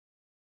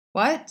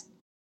what?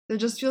 It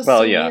just feels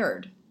so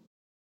weird.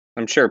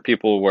 I'm sure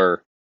people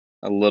were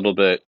a little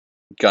bit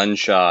gun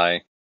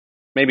shy.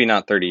 Maybe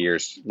not 30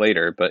 years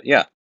later, but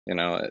yeah,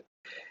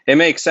 it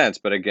makes sense.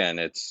 But again,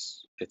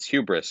 it's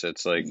hubris.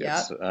 It's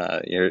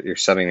you're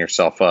setting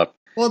yourself up.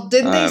 Well,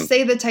 didn't they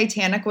say the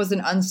Titanic was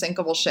an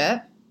unsinkable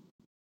ship?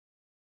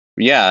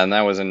 Yeah, and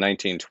that was in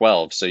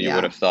 1912. So you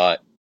would have thought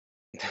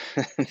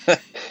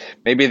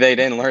maybe they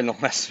didn't learn the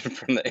lesson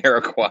from the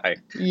Iroquois.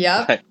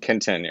 Yep.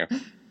 Continue.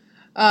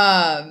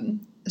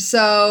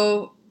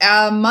 So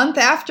a month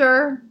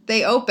after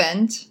they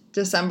opened,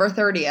 December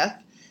 30th,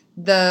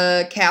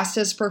 the cast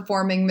is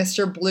performing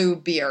Mr.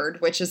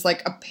 Bluebeard, which is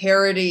a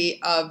parody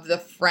of the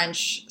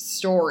French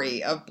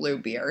story of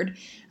Bluebeard.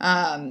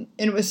 And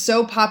it was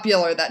so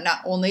popular that not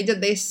only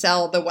did they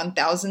sell the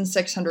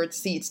 1,600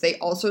 seats, they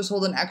also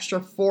sold an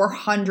extra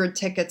 400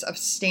 tickets of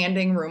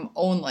standing room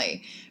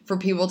only for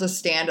people to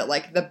stand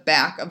at the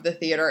back of the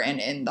theater and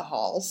in the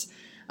halls.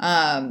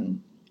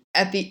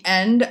 At the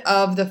end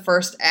of the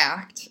first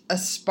act, a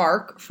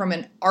spark from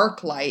an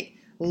arc light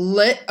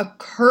lit a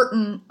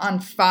curtain on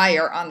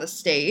fire on the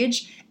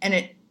stage, and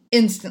it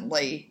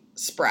instantly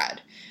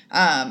spread.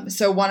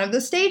 So one of the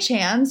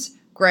stagehands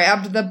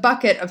grabbed the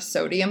bucket of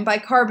sodium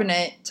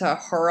bicarbonate to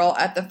hurl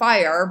at the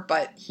fire,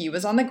 but he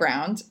was on the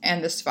ground,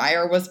 and this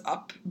fire was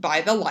up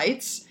by the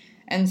lights,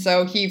 and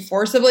so he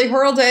forcibly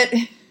hurled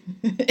it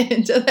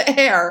into the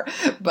air,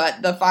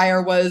 but the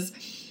fire was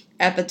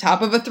at the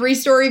top of a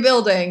 3-story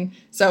building,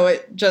 so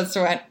it just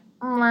went,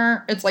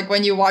 it's like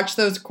when you watch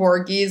those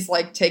corgis,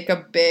 like, take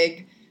a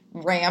big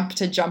ramp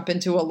to jump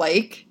into a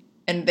lake,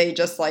 and they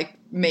just, like,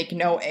 make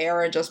no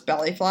air and just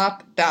belly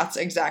flop. That's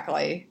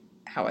exactly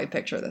how I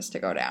picture this to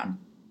go down.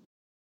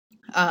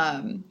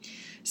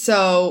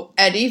 So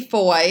Eddie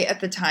Foy at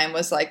the time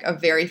was, like, a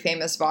very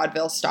famous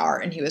vaudeville star,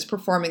 and he was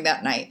performing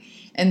that night.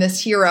 And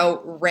this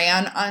hero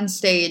ran on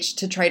stage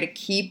to try to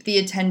keep the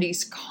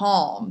attendees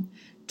calm,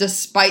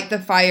 despite the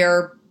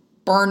fire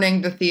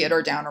burning the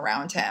theater down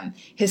around him.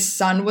 His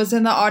son was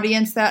in the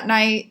audience that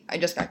night. I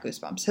just got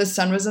goosebumps. His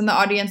son was in the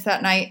audience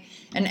that night,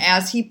 and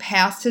as he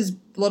passed his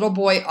little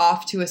boy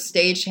off to a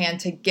stagehand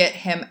to get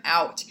him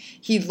out,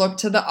 he looked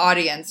to the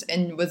audience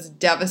and was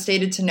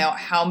devastated to know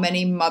how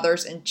many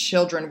mothers and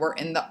children were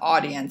in the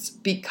audience,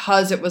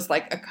 because it was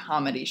like a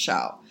comedy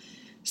show.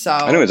 So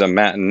I knew it was a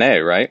matinee,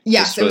 right?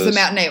 Yes, it was a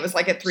matinee. It was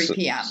like at 3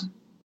 p.m.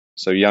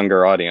 So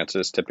younger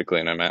audiences typically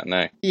in a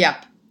matinee.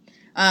 Yep.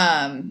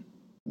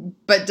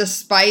 But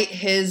despite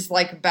his,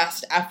 like,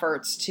 best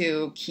efforts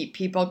to keep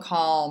people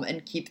calm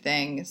and keep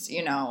things,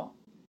 you know,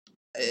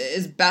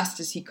 as best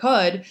as he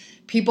could,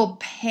 people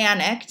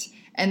panicked,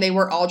 and they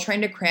were all trying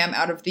to cram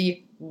out of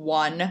the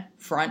one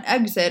front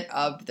exit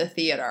of the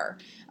theater.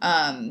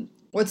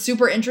 What's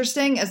super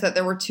interesting is that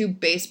there were 2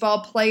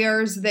 baseball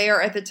players there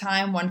at the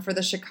time, one for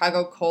the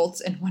Chicago Colts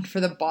and one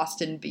for the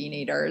Boston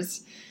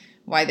Beaneaters.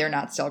 Why they're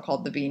not still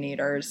called the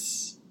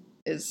Beaneaters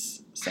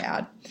is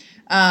sad.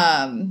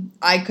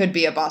 I could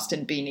be a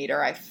Boston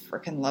Beaneater. I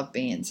freaking love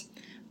beans.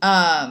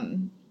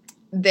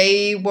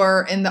 They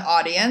were in the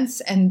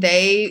audience, and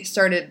they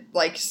started,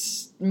 like,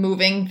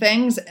 moving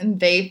things, and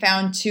they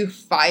found 2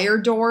 fire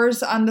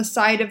doors on the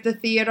side of the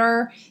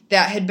theater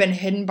that had been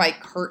hidden by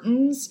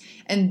curtains,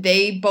 and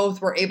they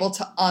both were able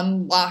to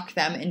unlock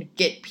them and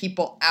get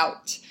people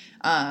out.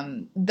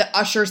 The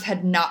ushers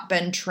had not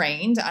been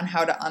trained on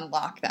how to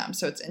unlock them,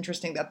 so it's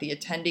interesting that the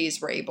attendees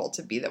were able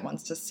to be the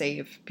ones to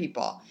save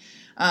people.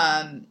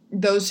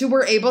 Those who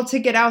were able to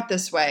get out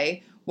this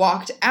way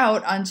walked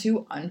out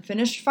onto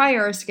unfinished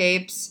fire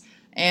escapes,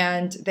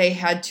 and they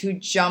had to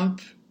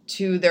jump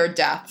to their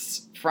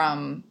deaths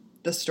from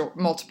the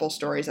multiple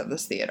stories of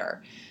this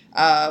theater.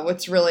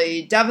 What's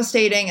really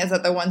devastating is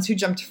that the ones who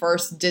jumped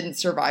first didn't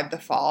survive the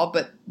fall,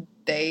 but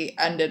they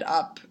ended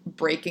up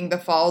breaking the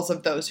falls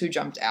of those who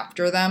jumped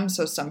after them,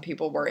 so some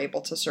people were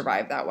able to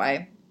survive that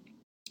way.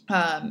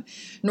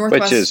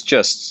 Which is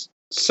just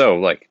so,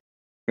 like,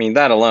 I mean,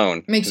 that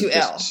alone makes you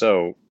ill.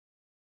 So,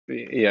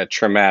 yeah,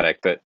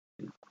 traumatic that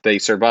they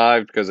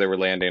survived because they were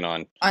landing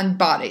on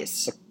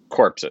bodies,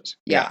 corpses.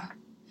 Yeah.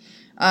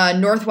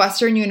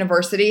 Northwestern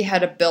University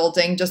had a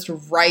building just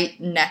right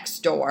next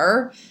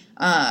door,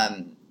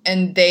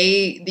 and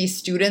these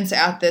students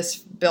at this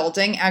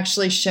building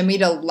actually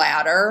shimmied a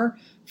ladder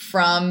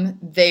from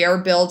their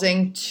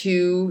building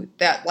to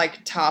that,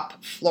 like,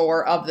 top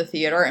floor of the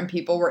theater, and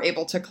people were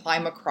able to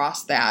climb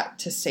across that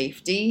to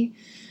safety.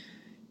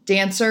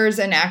 Dancers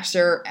and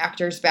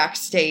actors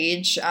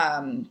backstage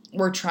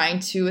were trying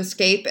to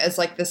escape as,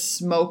 like, the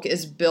smoke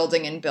is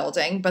building and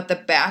building, but the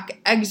back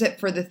exit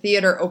for the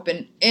theater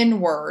opened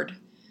inward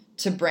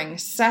to bring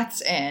sets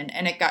in,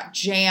 and it got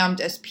jammed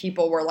as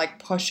people were, like,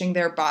 pushing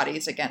their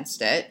bodies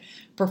against it.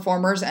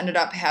 Performers ended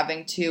up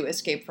having to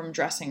escape from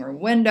dressing room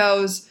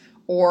windows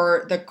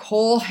or the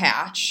coal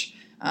hatch,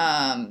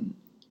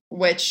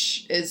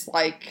 which is,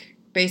 like,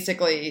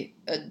 basically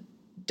a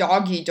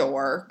doggy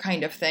door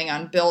kind of thing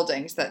on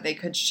buildings that they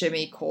could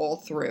shimmy coal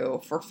through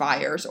for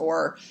fires,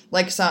 or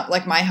like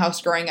my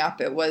house growing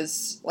up, it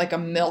was like a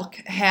milk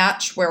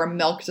hatch where a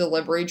milk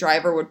delivery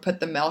driver would put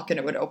the milk and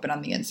it would open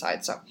on the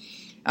inside. So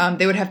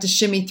they would have to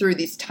shimmy through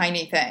these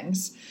tiny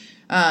things.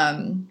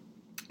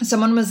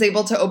 Someone was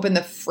able to open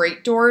the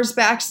freight doors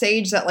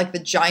backstage that, like, the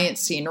giant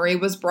scenery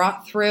was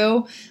brought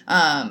through,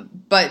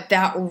 but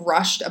that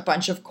rushed a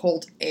bunch of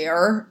cold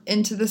air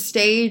into the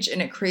stage, and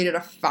it created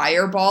a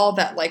fireball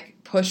that, like,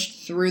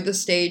 pushed through the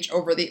stage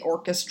over the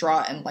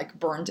orchestra and, like,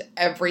 burned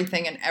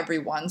everything and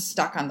everyone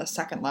stuck on the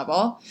second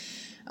level.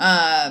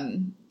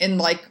 And,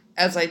 like,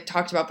 as I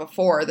talked about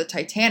before, the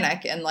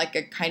Titanic, and, like,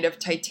 a kind of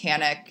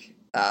Titanic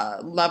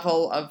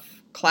level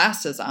of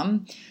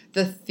classism,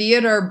 the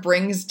theater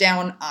brings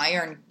down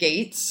iron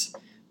gates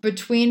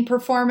between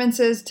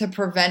performances to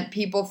prevent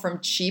people from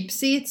cheap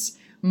seats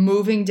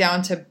moving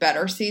down to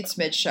better seats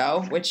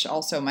mid-show, which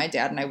also my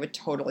dad and I would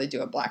totally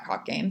do at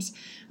Blackhawk games.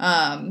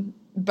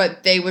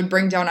 But they would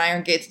bring down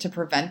iron gates to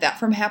prevent that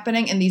from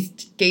happening, and these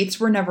gates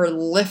were never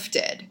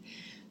lifted.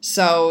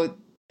 So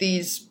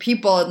these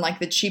people in, like,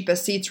 the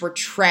cheapest seats were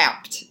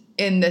trapped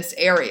in this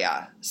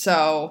area.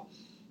 So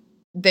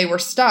they were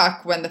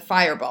stuck when the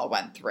fireball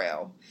went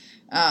through.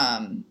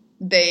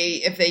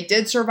 If they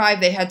did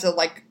survive, they had to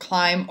like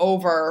climb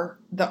over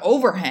the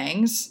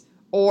overhangs,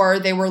 or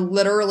they were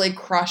literally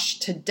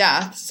crushed to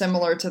death,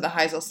 similar to the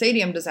Heysel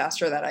Stadium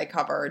disaster that I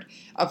covered,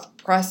 of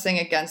pressing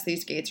against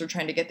these gates or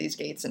trying to get these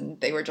gates,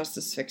 and they were just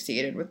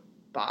asphyxiated with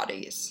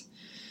bodies.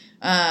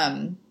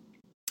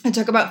 It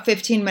took about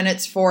 15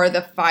 minutes for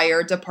the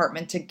fire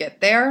department to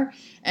get there,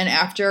 and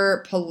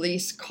after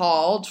police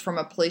called from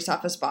a police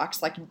office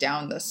box like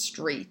down the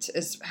street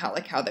is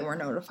how they were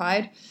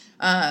notified.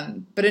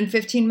 But in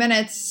 15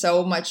 minutes,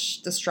 so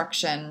much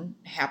destruction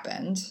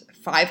happened.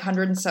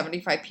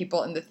 575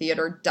 people in the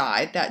theater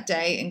died that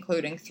day,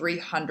 including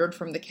 300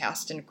 from the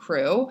cast and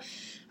crew.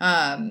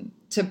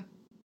 To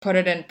put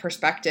it in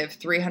perspective,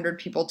 300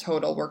 people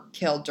total were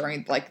killed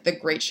during like the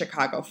Great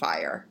Chicago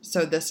Fire.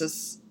 So this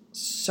is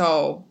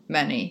so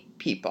many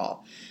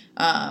people.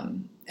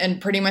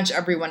 And pretty much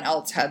everyone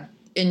else had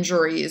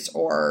injuries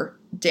or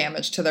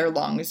damage to their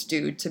lungs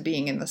due to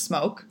being in the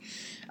smoke.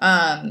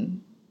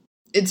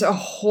 It's a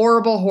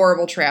horrible,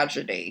 horrible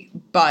tragedy,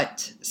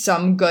 but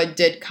some good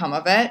did come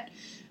of it.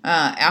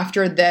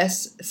 After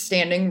this,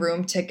 standing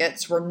room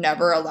tickets were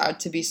never allowed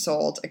to be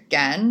sold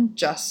again,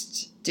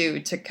 just due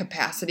to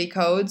capacity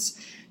codes.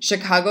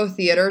 Chicago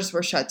theaters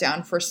were shut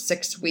down for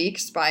 6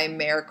 weeks by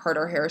Mayor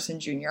Carter Harrison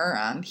Jr.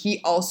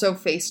 He also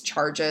faced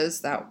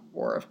charges that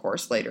were, of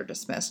course, later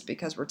dismissed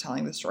because we're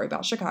telling the story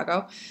about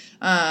Chicago.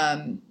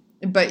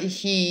 But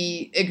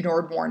he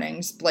ignored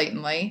warnings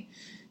blatantly.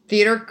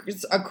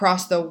 Theaters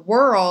across the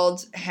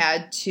world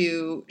had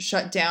to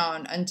shut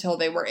down until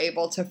they were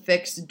able to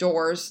fix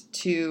doors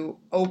to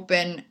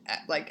open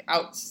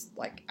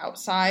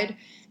outside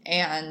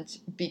and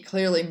be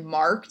clearly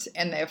marked.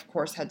 And they, of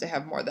course, had to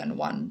have more than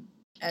one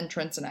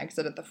entrance and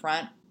exit at the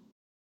front.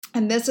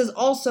 And this is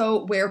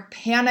also where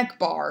Panic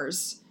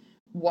Bars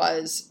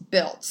was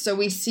built. So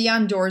we see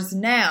on doors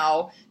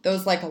now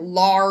those like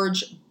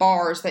large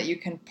bars that you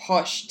can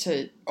push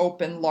to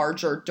open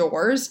larger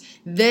doors.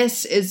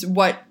 This is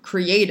what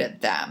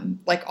created them.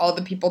 Like all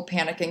the people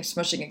panicking,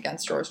 smushing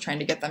against doors, trying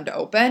to get them to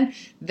open.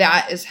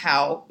 That is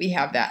how we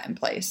have that in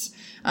place.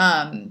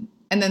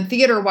 And then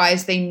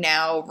theater-wise, they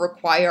now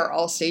require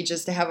all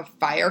stages to have a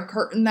fire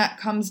curtain that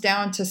comes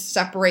down to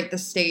separate the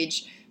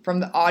stage from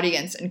the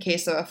audience in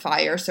case of a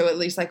fire. So at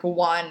least like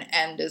one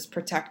end is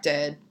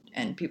protected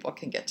and people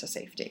can get to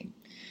safety.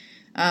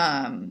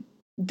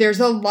 There's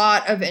a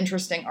lot of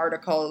interesting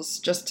articles,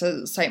 just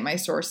to cite my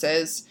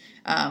sources.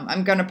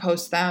 I'm going to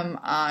post them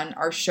on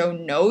our show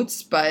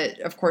notes, but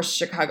of course,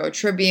 Chicago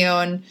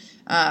Tribune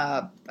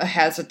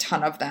has a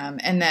ton of them.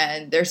 And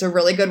then there's a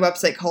really good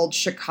website called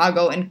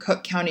Chicago and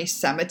Cook County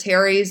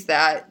Cemeteries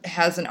that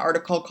has an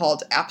article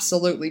called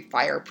Absolutely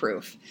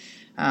Fireproof,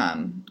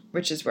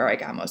 which is where I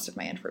got most of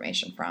my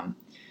information from.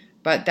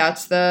 But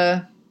that's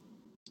the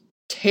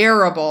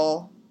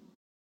terrible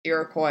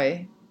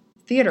Iroquois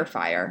theater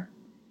fire.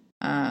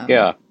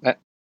 Yeah.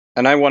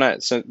 And I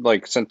want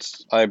to,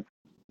 since I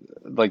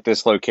like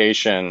this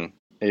location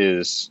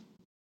is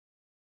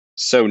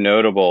so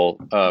notable.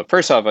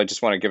 First off, I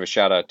just want to give a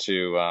shout out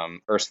to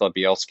Ursula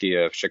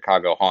Bielski of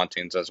Chicago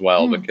Hauntings as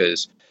well,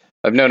 because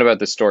I've known about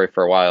this story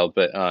for a while,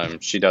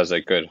 but she does a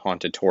good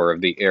haunted tour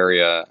of the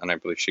area, and I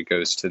believe she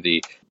goes to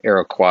the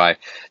Iroquois.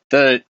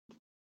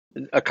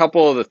 A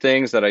couple of the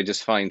things that I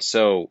just find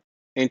so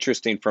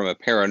interesting from a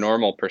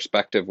paranormal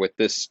perspective with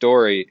this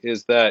story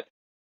is that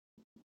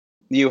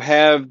you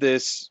have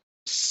this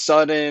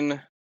sudden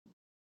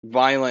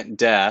violent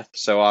death,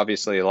 so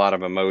obviously a lot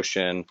of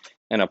emotion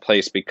in a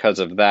place because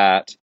of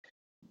that,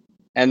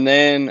 and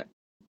then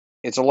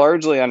it's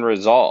largely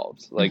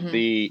unresolved. Like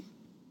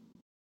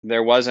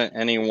there wasn't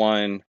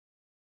anyone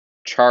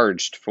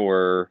charged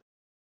or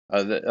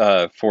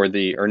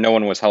no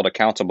one was held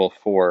accountable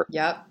for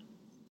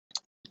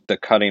the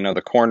cutting of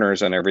the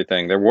corners and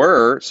everything. There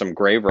were some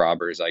grave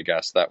robbers, I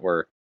guess, that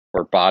were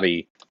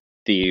body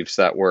thieves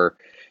that were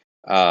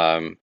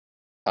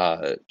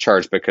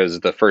charged, because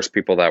the first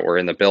people that were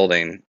in the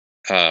building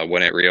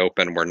when it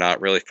reopened were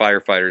not really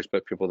firefighters,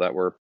 but people that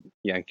were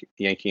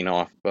yanking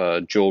off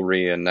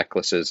jewelry and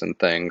necklaces and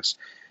things.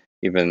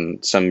 Even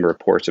some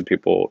reports of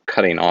people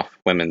cutting off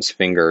women's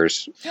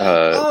fingers.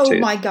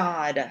 My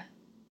God!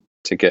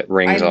 To get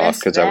rings off,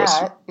 because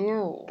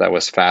that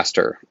was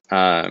faster.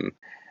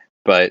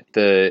 But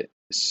the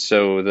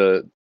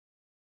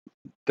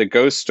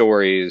ghost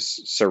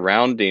stories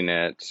surrounding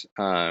it,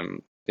 the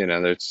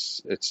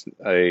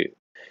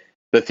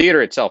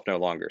theater itself no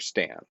longer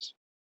stands.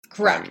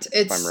 Correct.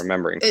 If I'm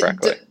remembering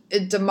correctly.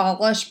 It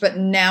demolished, but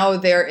now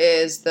there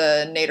is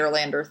the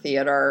Nederlander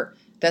Theater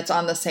that's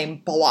on the same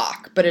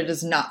block, but it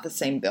is not the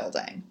same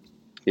building.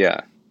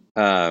 Yeah.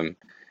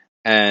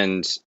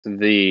 And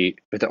the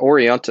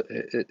Oriental,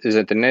 is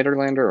it the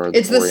Nederlander or the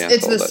Oriental?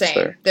 It's the same.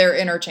 There? They're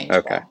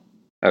interchangeable.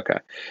 Okay.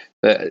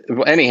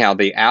 Anyhow,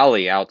 the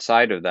alley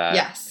outside of that.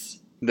 Yes.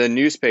 The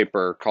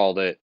newspaper called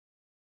it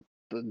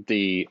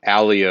the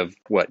alley of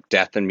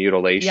death and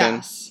mutilation.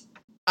 Yes.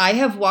 I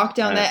have walked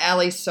down that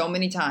alley so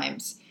many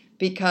times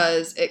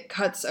because it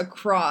cuts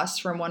across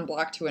from one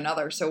block to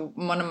another. So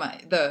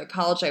the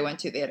college I went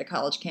to, they had a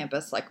college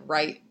campus like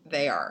right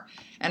there.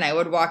 And I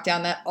would walk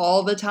down that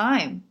all the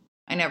time.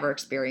 I never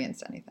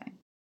experienced anything.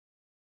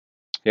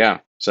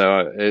 Yeah.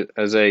 So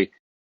as a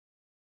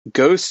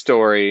ghost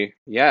story,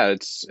 yeah,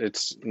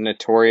 it's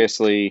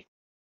notoriously,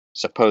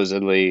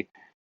 supposedly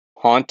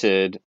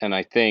haunted. And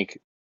I think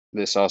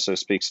this also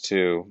speaks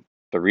to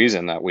the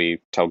reason that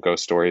we tell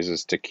ghost stories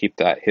is to keep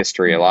that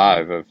history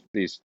alive of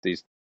these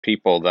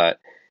people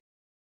that,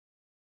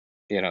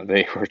 you know,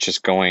 they were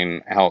just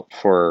going out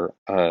for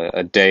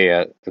a day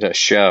at a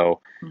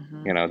show.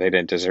 You know, they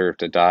didn't deserve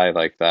to die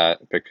like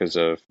that because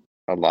of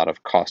a lot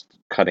of cost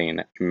cutting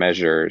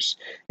measures.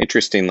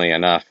 Interestingly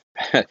enough,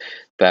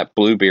 that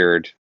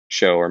Bluebeard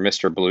show, or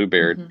Mr.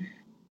 Bluebeard,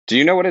 do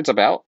you know what it's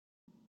about?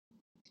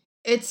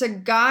 It's a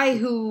guy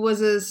who was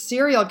a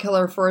serial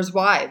killer for his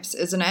wives,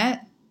 isn't it?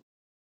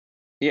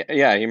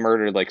 Yeah, he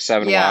murdered like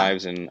 7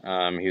 wives, and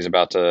he's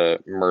about to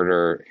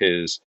murder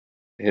his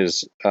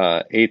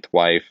eighth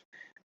wife.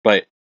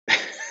 But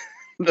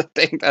the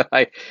thing that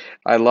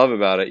I love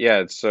about it,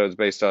 it's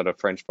based on a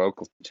French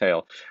folk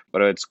tale,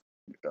 but it's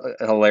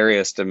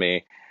hilarious to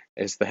me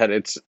is that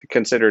it's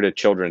considered a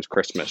children's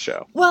Christmas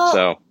show. Well,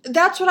 so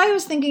that's what I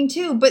was thinking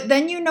too. But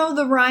then you know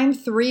the rhyme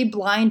Three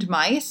Blind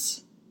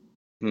Mice?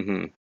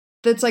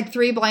 That's like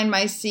 3 blind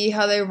mice, see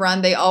how they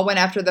run. They all went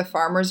after the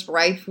farmer's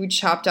wife who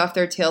chopped off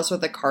their tails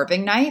with a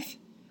carving knife.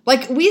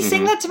 Like, we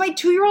sing that to my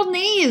 2-year-old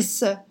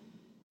niece.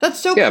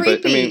 That's so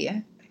creepy. But, I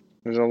mean,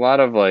 there's a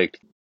lot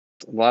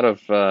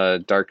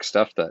of dark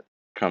stuff that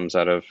comes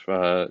out of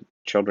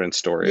children's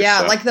stories.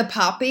 Yeah, like the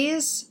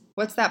Poppies.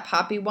 What's that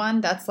Poppy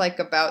one? That's like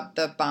about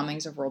the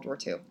bombings of World War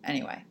II.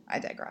 Anyway, I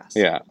digress.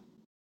 Yeah.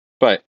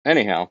 But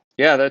anyhow,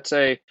 that's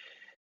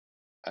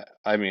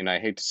I mean, I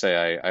hate to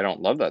say I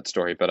don't love that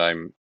story, but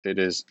it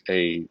is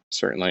a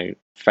certainly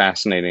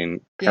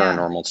fascinating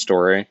paranormal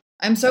story.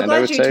 I'm so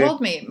glad you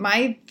told me.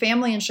 My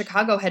family in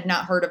Chicago had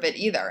not heard of it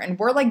either. And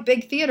we're like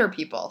big theater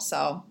people,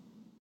 so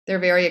they're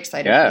very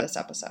excited for this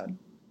episode.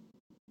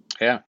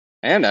 Yeah.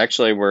 And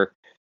actually, we're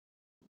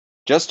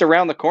just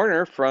around the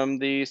corner from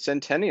the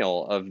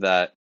centennial of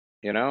that.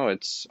 You know,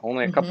 it's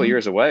only a couple of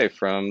years away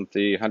from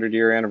the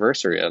 100-year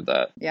anniversary of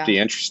that. Yeah. It'd be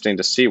interesting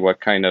to see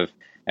what kind of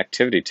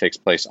activity takes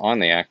place on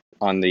the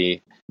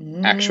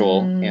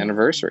actual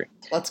anniversary.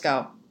 Let's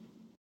go.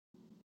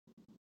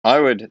 I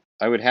would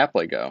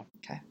happily go.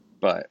 Okay.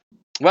 But,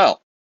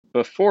 well,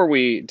 before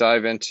we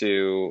dive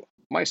into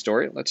my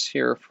story, let's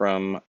hear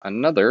from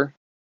another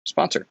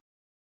sponsor.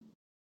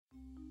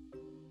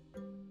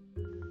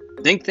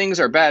 Think things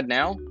are bad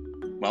now?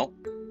 Well,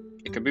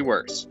 it could be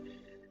worse.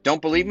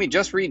 Don't believe me?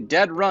 Just read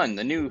Dead Run,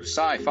 the new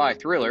sci-fi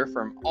thriller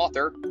from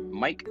author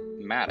Mike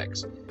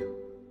Maddox.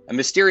 A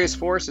mysterious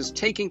force is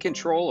taking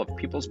control of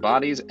people's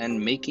bodies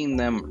and making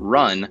them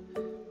run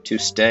to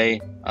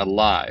stay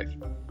alive.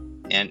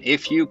 And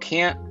if you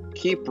can't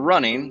keep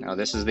running, now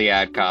this is the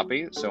ad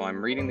copy, so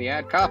I'm reading the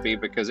ad copy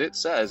because it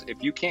says,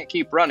 if you can't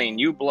keep running,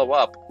 you blow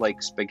up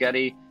like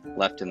spaghetti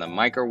left in the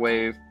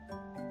microwave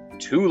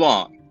too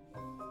long.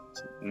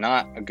 It's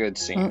not a good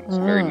scene. It's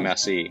a very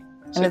messy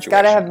situation. And it's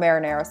got to have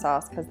marinara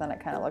sauce because then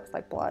it kind of looks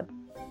like blood.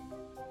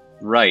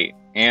 Right.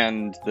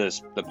 And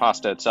the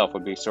pasta itself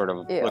would be sort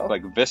of look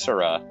like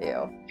viscera.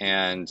 Ew.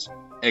 And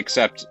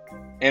except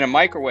in a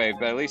microwave,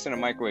 but at least in a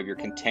microwave, you're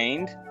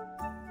contained.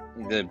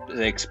 The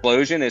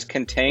explosion is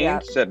contained. Yeah.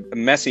 It's a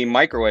messy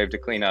microwave to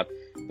clean up.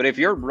 But if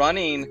you're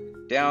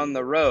running down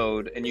the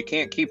road and you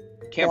can't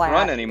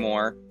run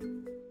anymore,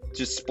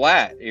 just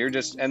splat.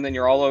 And then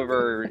you're all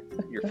over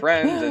your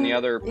friends and the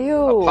other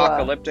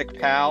apocalyptic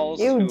pals.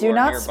 You do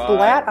not nearby.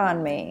 Splat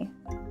on me.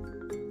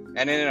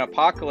 And in an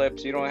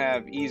apocalypse, you don't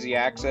have easy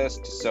access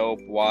to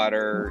soap,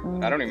 water.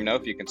 I don't even know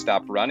if you can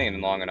stop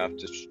running long enough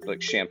to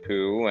like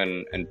shampoo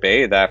and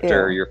bathe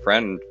after your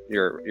friend,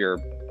 your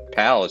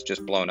pal is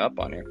just blown up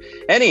on you.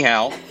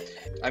 Anyhow,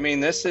 I mean,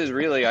 this is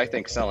really, I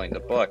think, selling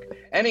the book.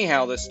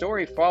 Anyhow, the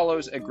story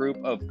follows a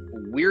group of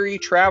weary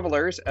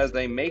travelers as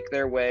they make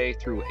their way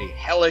through a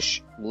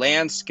hellish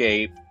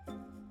landscape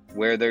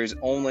where there's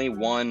only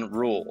one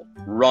rule: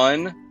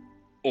 run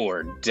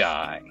or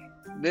die.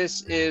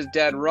 This is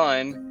Dead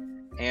Run.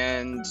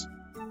 And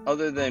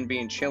other than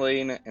being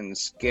chilling and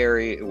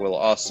scary, it will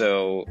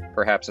also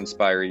perhaps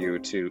inspire you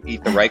to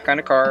eat the right kind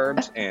of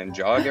carbs and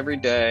jog every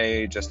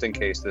day just in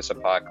case this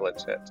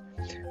apocalypse hits.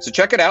 So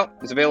check it out.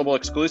 It's available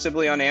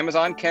exclusively on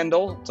Amazon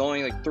Kindle. It's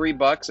only like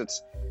 $3.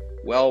 It's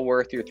well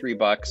worth your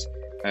 $3.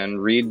 And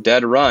read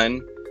Dead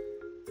Run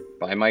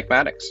by Mike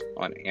Maddox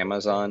on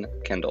Amazon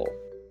Kindle.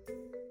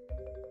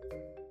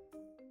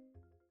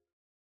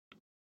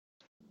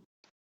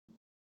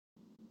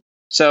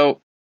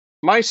 So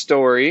my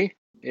story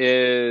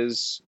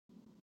is,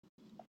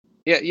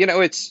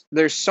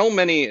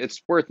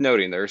 it's worth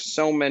noting, there's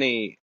so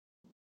many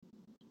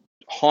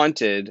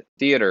haunted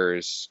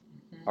theaters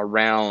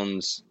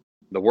around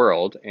the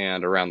world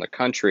and around the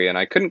country, and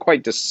I couldn't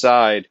quite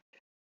decide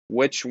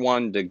which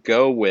one to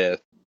go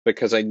with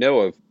because I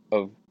know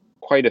of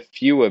quite a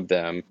few of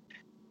them.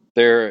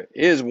 There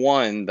is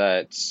one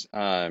that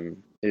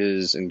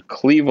is in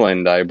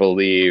Cleveland, I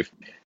believe,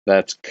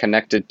 that's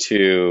connected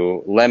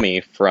to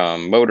Lemmy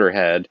from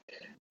Motorhead.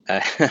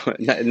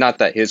 Not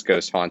that his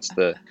ghost haunts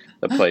the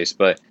place,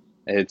 but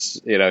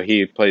it's,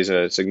 he plays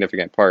a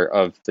significant part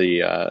of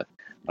the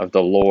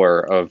lore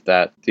of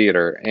that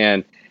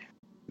theater.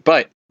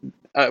 But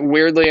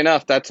weirdly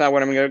enough, that's not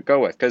what I'm going to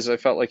go with, because I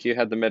felt like you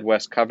had the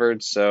Midwest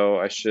covered, so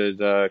I should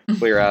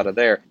clear out of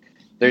there.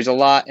 There's a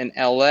lot in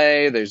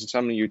LA. There's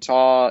some in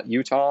Utah.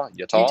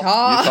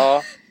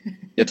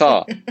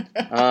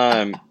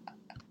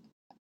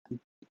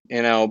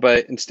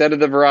 But instead of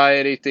the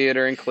Variety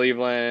Theater in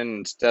Cleveland,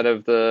 instead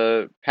of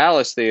the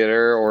Palace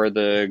Theater or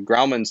the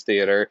Grauman's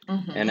Theater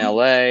in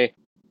LA, I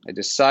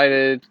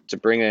decided to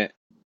bring it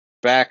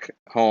back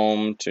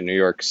home to New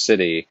York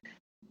City.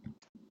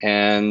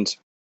 And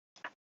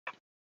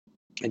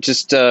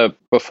just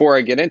before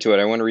I get into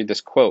it, I want to read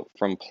this quote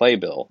from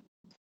Playbill.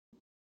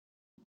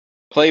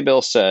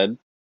 Playbill said,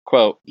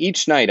 quote,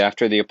 "Each night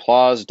after the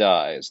applause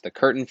dies, the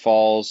curtain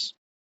falls,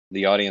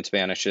 the audience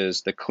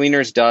vanishes, the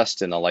cleaners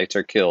dust, and the lights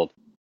are killed.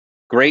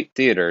 Great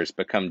theaters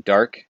become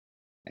dark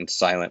and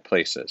silent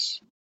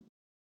places,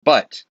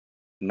 but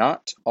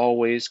not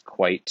always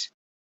quite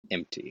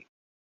empty."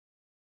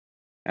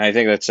 And I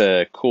think that's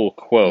a cool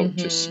quote,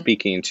 just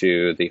speaking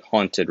to the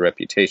haunted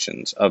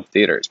reputations of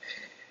theaters.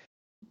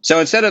 So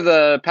instead of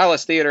the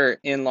Palace Theater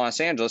in Los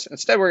Angeles,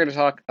 instead we're going to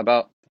talk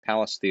about the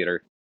Palace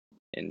Theater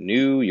in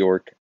New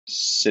York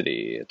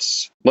City.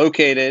 It's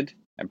located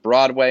at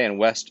Broadway and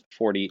West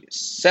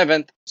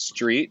 47th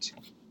Street.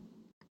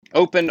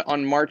 Opened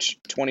on March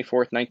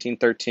 24th,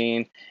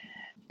 1913.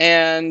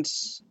 And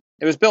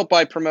it was built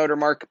by promoter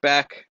Mark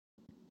Beck.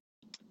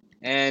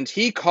 And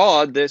he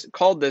called this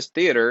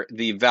theater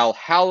the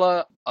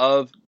Valhalla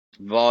of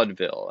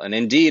Vaudeville. And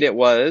indeed it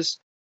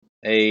was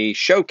a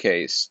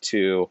showcase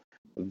to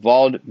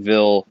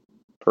vaudeville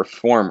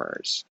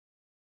performers.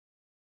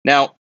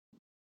 Now,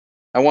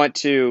 I want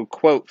to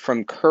quote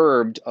from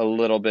Curbed a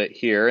little bit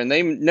here, and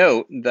they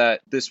note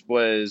that this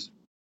was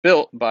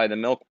built by the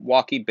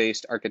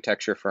Milwaukee-based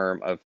architecture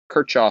firm of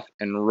Kirchhoff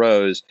and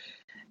Rose,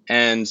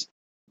 and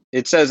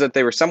it says that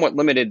they were somewhat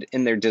limited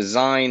in their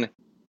design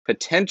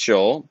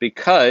potential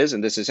because,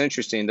 and this is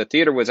interesting, the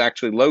theater was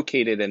actually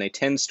located in a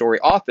 10-story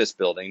office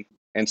building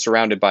and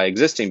surrounded by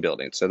existing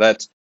buildings. So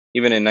that's,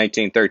 even in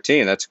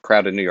 1913, that's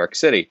crowded New York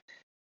City.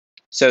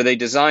 So they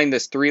designed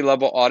this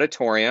 3-level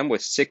auditorium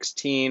with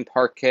 16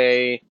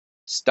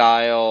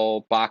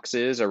 parquet-style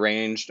boxes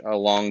arranged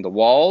along the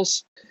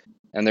walls.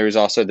 And there was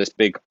also this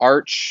big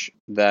arch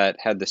that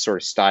had this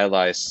sort of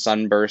stylized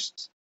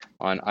sunburst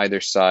on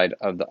either side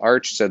of the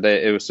arch. So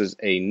that it was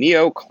a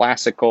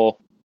neoclassical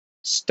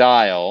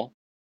style.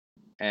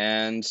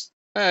 And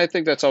I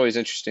think that's always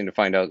interesting to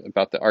find out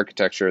about the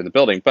architecture of the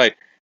building. But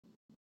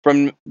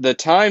from the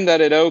time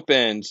that it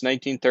opened,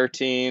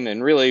 1913,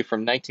 and really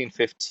from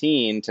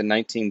 1915 to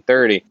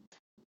 1930,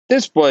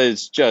 this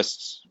was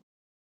just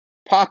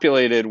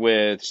populated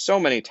with so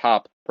many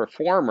top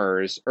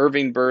performers.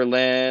 Irving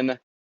Berlin,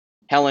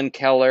 Helen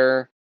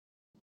Keller,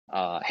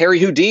 Harry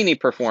Houdini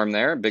performed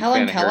there. Big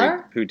Helen fan of Keller?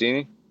 Harry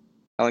Houdini.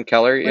 Helen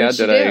Keller, What yeah. did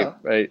she do?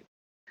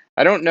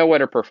 I don't know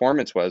what her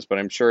performance was, but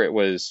I'm sure it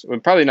was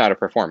probably not a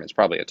performance,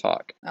 probably a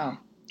talk. Oh,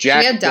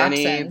 Jack she had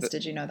Benny, dachshunds.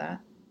 Did you know that?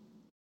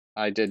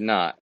 I did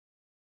not,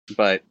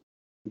 but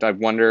I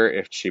wonder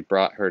if she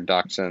brought her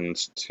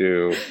dachshunds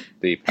to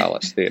the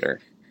Palace Theater.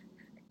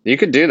 You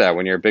could do that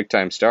when you're a big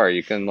time star.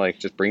 You can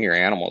just bring your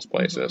animals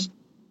places.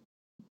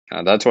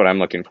 That's what I'm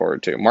looking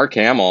forward to. Mark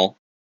Hamill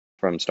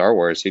from Star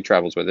Wars, he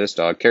travels with his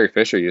dog. Carrie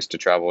Fisher used to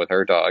travel with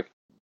her dog.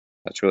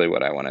 That's really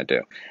what I want to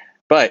do.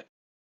 But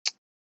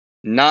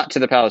not to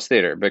the Palace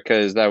Theater,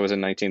 because that was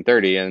in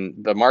 1930,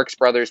 and the Marx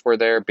Brothers were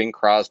there, Bing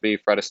Crosby,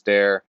 Fred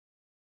Astaire.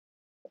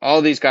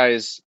 All these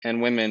guys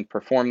and women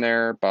performed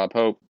there, Bob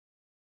Hope.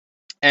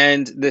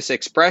 And this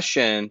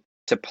expression,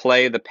 to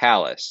play the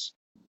palace,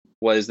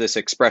 was this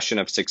expression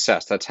of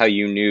success. That's how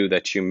you knew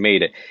that you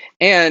made it.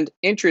 And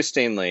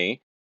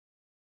interestingly,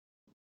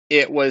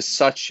 it was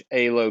such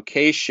a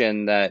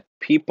location that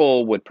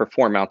people would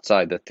perform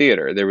outside the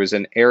theater. There was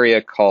an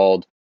area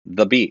called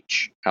the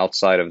Beach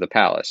outside of the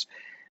palace.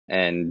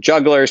 And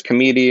jugglers,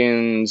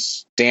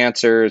 comedians,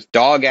 dancers,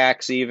 dog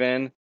acts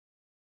even,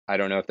 I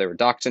don't know if they were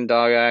dachshund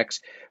dog acts,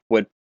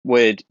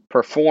 would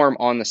perform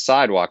on the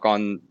sidewalk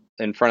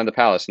in front of the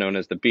palace, known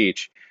as the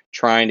Beach,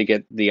 trying to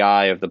get the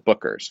eye of the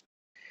bookers.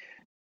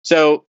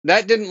 So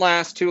that didn't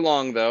last too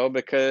long, though,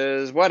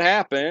 because what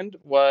happened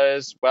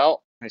was,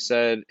 well, I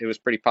said it was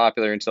pretty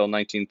popular until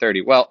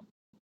 1930. Well,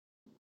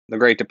 the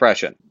Great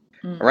Depression.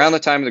 Around the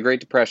time of the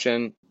Great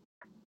Depression,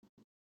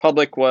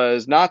 public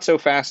was not so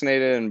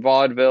fascinated in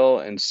vaudeville,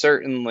 and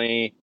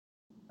certainly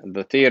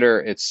the theater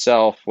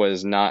itself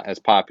was not as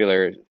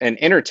popular.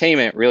 And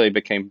entertainment really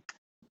became,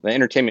 the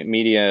entertainment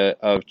media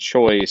of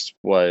choice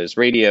was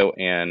radio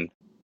and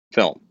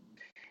film.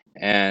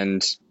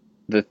 And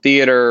the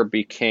theater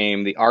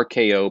became the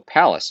RKO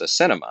Palace, a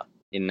cinema,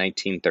 in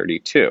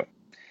 1932.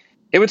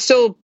 It would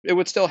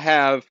still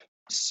have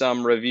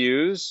some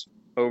reviews,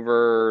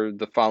 over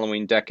the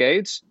following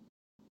decades.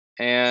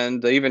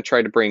 And they even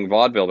tried to bring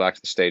vaudeville back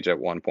to the stage at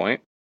one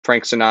point.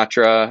 Frank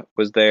Sinatra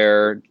was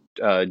there.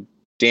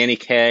 Danny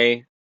Kaye.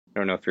 I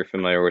don't know if you're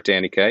familiar with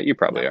Danny Kaye. You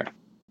probably are.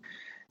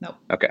 Nope.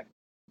 Okay.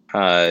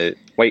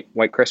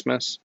 White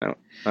Christmas. No.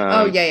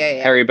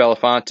 Yeah. Harry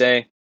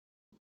Belafonte.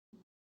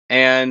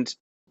 And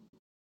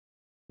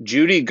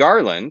Judy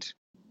Garland.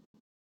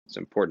 It's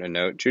important to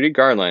note. Judy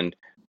Garland,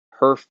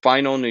 her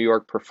final New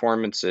York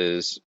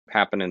performances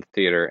happened in the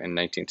theater in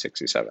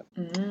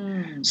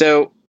 1967.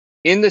 So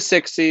in the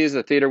 60s,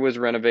 the theater was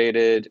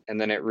renovated, and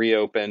then it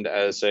reopened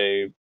as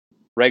a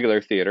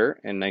regular theater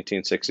in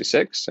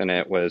 1966, and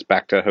it was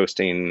back to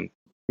hosting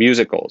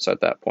musicals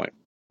at that point.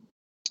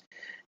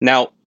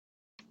 Now,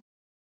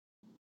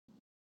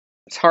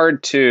 it's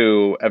hard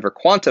to ever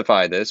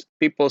quantify this.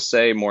 People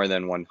say more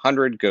than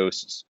 100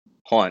 ghosts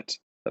haunt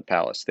the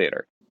Palace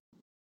Theater.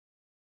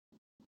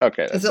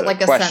 Okay, that's is it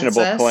like a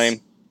questionable census?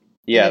 claim.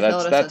 Yeah, They fill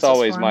out a that's census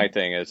always form? my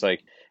thing. It's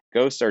like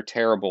ghosts are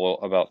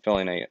terrible about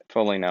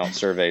filling out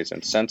surveys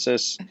and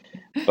census,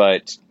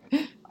 but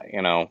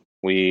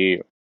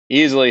we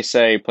easily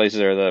say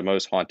places are the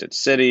most haunted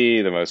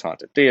city, the most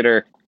haunted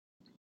theater.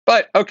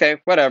 But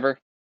okay, whatever.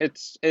 I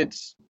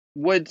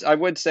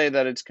would say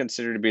that it's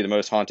considered to be the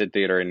most haunted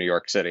theater in New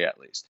York City, at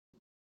least.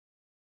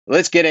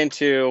 Let's get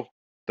into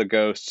the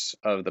ghosts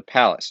of the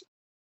Palace.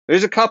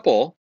 There's a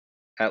couple,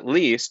 at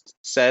least,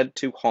 said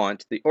to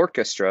haunt the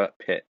orchestra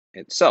pit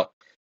itself.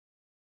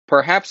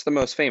 Perhaps the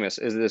most famous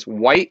is this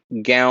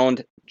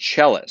white-gowned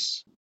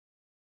cellist.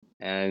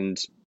 And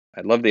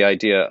I love the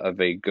idea of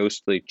a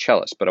ghostly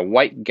cellist, but a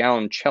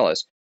white-gowned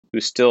cellist who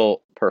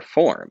still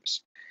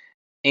performs.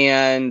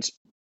 And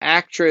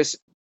actress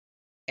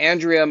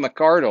Andrea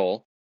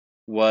McArdle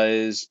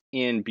was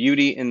in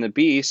Beauty and the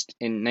Beast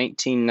in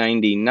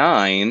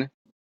 1999.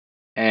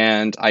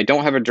 And I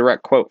don't have a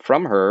direct quote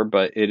from her,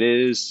 but it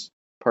is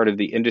part of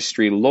the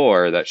industry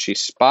lore that she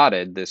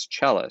spotted this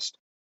cellist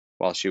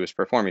while she was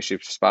performing. She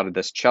spotted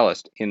this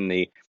cellist in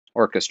the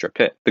orchestra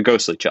pit, the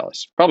ghostly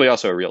cellist, probably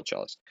also a real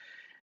cellist,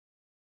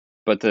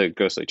 but the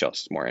ghostly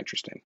cellist is more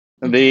interesting.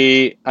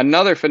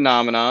 Another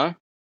phenomena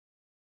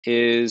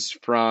is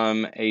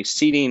from a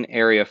seating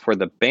area for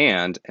the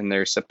band, and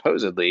there's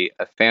supposedly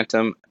a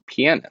phantom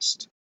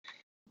pianist.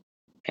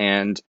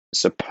 And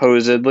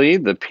supposedly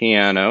the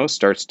piano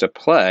starts to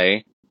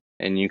play,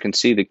 and you can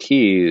see the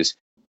keys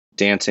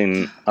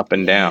dancing up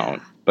and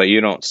down, but you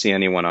don't see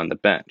anyone on the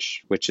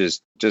bench, which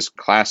is just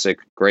classic,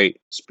 great,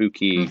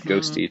 spooky,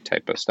 ghosty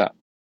type of stuff.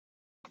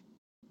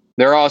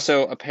 There are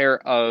also a pair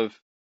of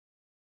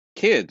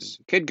kid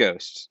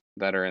ghosts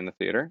that are in the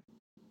theater,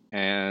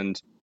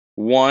 and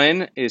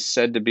one is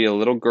said to be a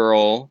little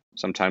girl,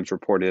 sometimes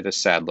reported as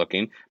sad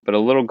looking, but a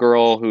little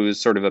girl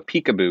who's sort of a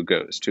peekaboo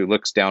ghost who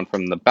looks down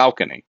from the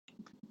balcony.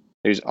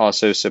 There's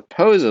also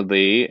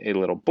supposedly a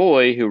little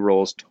boy who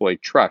rolls toy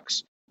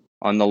trucks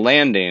on the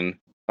landing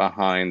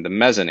behind the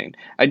mezzanine.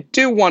 I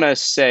do want to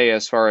say,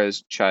 as far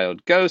as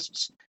child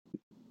ghosts,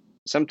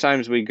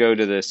 sometimes we go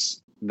to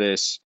this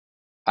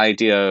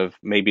idea of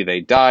maybe they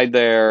died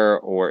there,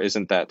 or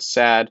isn't that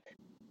sad?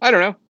 I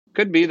don't know.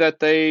 Could be that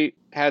they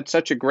had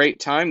such a great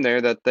time there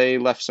that they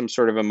left some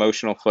sort of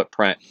emotional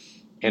footprint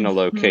in a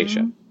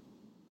location.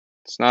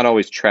 It's not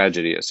always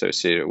tragedy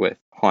associated with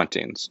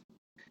hauntings.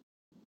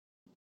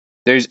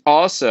 There's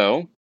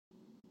also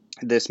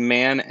this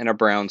man in a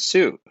brown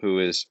suit who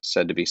is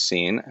said to be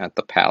seen at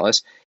the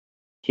palace.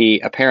 He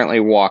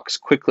apparently walks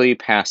quickly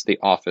past the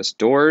office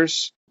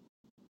doors,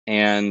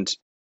 and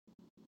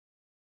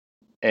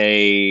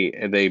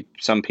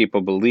some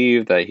people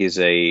believe that he's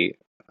a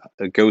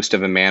ghost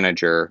of a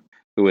manager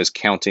who is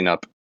counting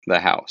up the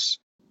house.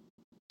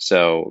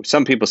 So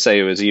some people say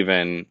it was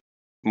even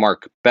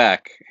Mark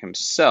Beck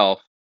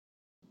himself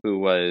who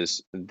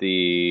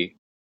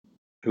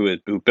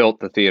built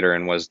the theater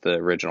and was the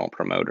original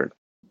promoter.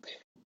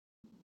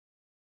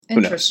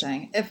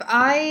 Interesting. If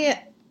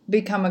I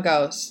become a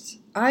ghost,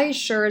 I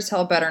sure as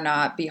hell better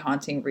not be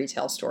haunting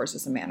retail stores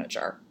as a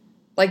manager.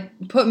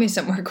 Like, put me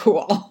somewhere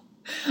cool.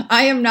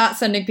 I am not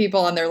sending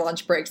people on their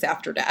lunch breaks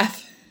after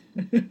death.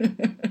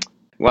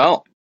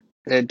 Well,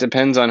 it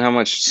depends on how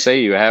much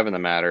say you have in the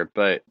matter,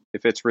 but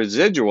if it's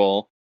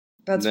residual,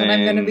 that's what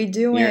I'm going to be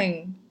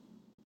doing.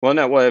 But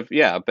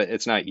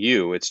it's not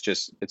you.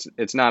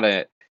 That's not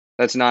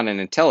an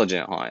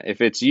intelligent haunt.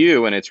 If it's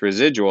you and it's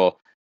residual,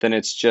 then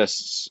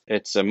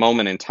it's a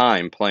moment in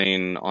time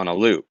playing on a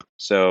loop.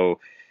 So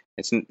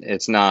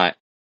it's not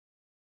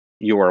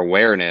your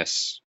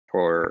awareness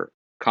or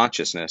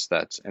consciousness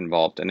that's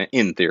involved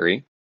in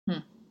theory.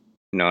 You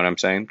know what I'm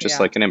saying? Just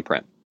like an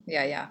imprint.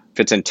 Yeah. If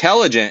it's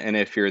intelligent and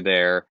if you're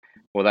there,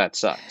 well, that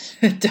sucks.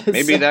 It does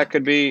maybe suck.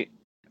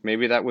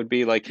 Maybe that would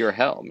be like your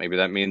hell. Maybe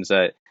that means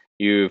that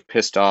you've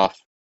pissed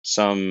off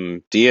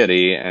some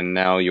deity and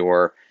now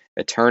your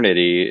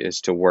eternity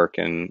is to work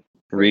in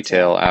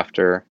retail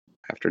after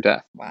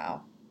death.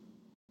 Wow.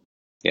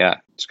 Yeah,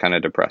 it's kind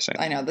of depressing.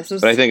 I know this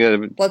is. But I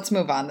think let's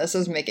move on. This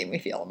is making me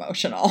feel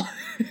emotional.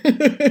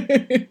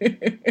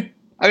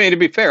 I mean, to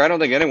be fair, I don't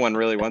think anyone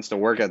really wants to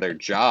work at their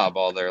job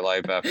all their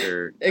life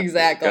after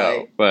Exactly.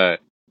 go. But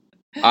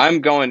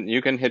I'm going.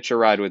 You can hitch a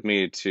ride with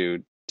me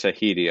to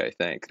Tahiti. I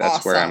think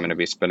that's where I'm Awesome. going to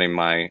be spending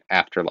my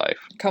afterlife.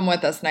 Come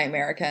with us,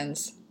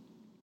 Nightmericans.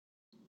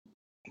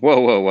 Whoa,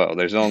 whoa, whoa!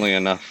 There's only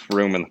enough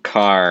room in the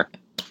car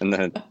and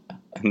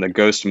the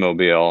ghost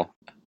mobile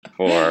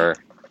for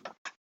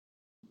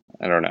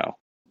I don't know,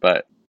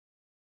 but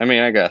I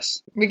mean, I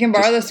guess We can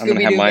borrow Just- the I'm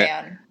gonna have Scooby-Doo my-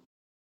 van.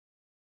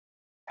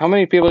 how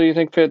many people do you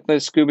think fit the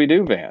Scooby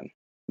Doo van?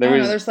 I don't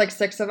know, there's like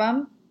 6 of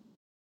them.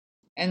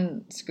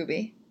 And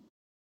Scooby.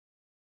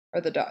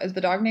 Or the dog. Is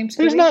the dog named Scooby?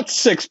 There's not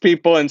 6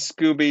 people in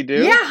Scooby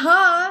Doo. Yeah,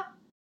 huh?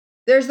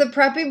 There's the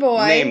preppy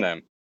boy. Name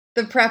them.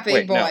 The preppy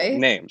Wait, boy. no,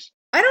 names.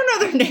 I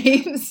don't know their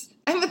names.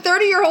 I'm a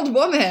 30-year-old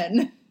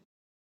woman.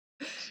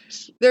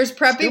 There's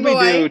preppy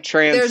Scooby Doo boy.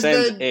 transcends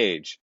There's the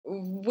age.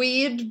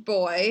 weed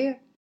boy.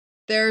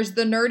 There's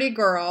the nerdy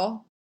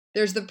girl.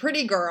 There's the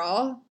pretty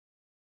girl.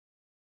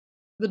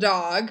 The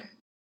dog.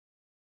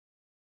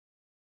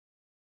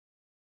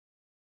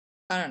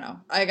 I don't know.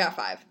 I got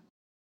 5.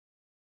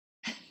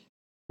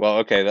 Well,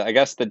 okay, I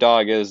guess the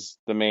dog is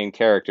the main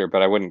character,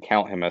 but I wouldn't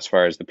count him as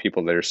far as the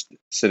people that are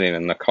sitting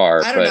in the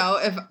car. I don't but know.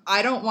 If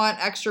I don't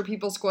want extra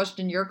people squished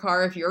in your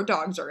car if your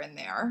dogs are in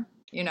there,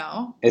 you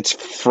know? It's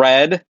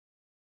Fred,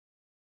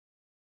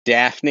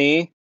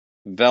 Daphne,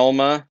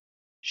 Velma,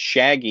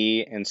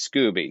 Shaggy, and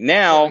Scooby. There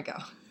Now, we go.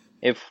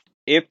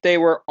 if they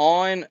were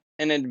on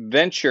an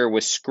adventure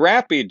with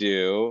Scrappy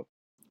Doo,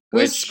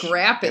 Who's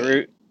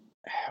Scrappy?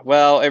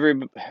 Well,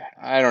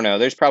 I don't know.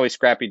 There's probably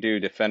Scrappy Doo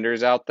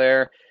defenders out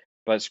there,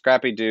 but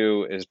Scrappy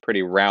Doo is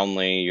pretty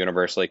roundly,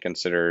 universally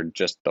considered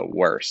just the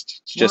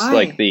worst. It's just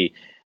Why?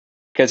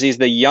 because he's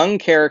the young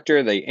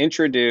character they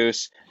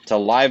introduce to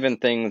liven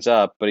things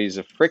up, but he's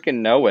a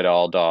freaking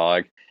know-it-all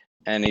dog,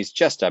 and he's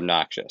just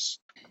obnoxious.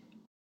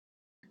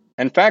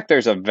 In fact,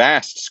 there's a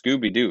vast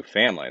Scooby-Doo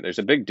family. There's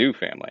a big Doo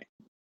family.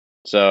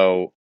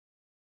 So,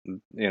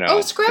 you know.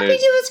 Oh, Scrappy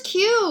there's- Doo is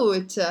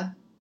cute.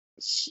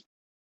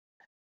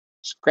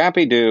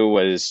 Scrappy Doo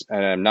was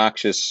an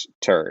obnoxious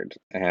turd,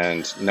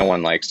 and no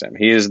one likes him.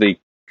 He is the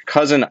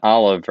cousin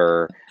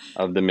Oliver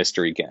of the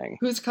Mystery Gang.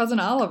 Who's Cousin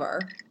Oliver?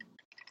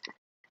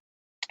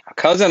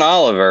 Cousin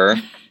Oliver,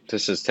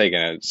 this is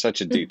taking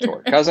such a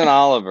detour. Cousin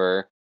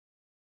Oliver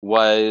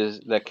was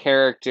the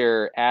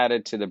character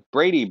added to the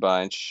Brady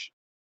Bunch,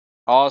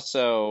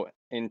 also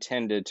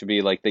intended to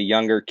be like the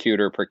younger,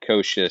 cuter,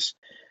 precocious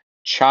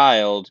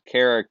child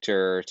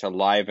character to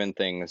liven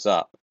things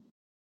up.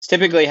 This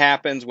typically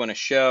happens when a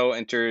show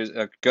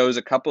goes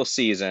a couple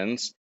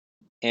seasons,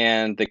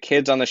 and the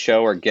kids on the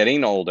show are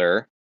getting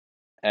older,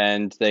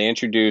 and they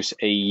introduce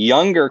a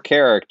younger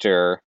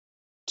character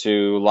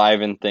to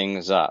liven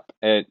things up.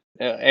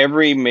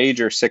 Every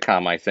major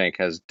sitcom, I think,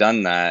 has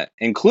done that,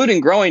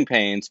 including Growing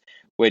Pains,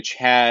 which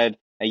had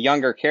a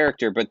younger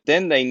character, but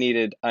then they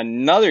needed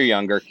another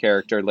younger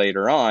character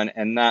later on,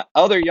 and that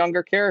other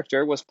younger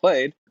character was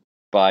played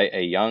by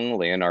a young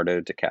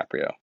Leonardo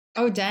DiCaprio.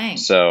 Oh, dang.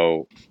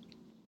 So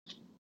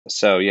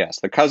yes,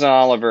 the Cousin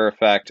Oliver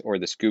effect or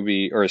the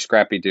Scooby or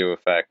Scrappy Doo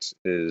effect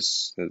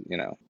is,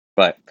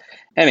 but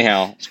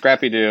anyhow,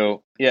 Scrappy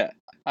Doo, yeah,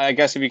 I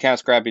guess if you count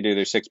Scrappy Doo,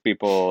 there's 6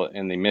 people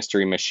in the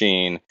Mystery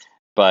Machine,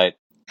 but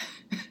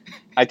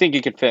I think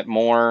you could fit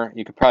more.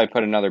 You could probably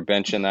put another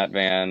bench in that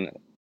van.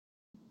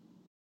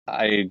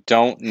 I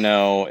don't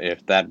know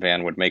if that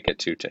van would make it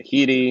to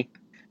Tahiti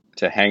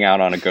to hang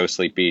out on a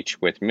ghostly beach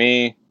with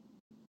me,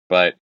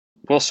 but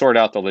we'll sort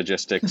out the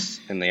logistics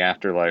in the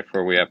afterlife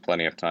where we have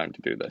plenty of time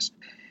to do this.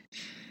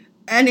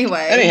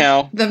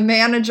 Anyhow, the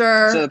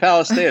manager. So the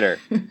Palace Theater.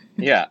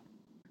 Yeah.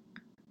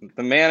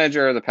 The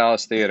manager of the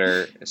Palace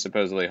Theater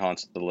supposedly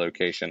haunts the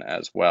location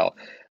as well.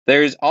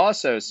 There's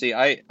also,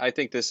 I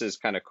think this is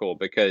kind of cool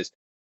because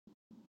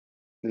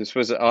this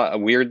was a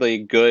weirdly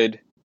good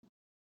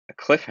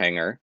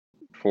cliffhanger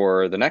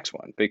for the next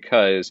one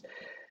because,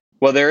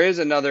 well, there is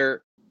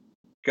another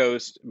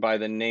ghost by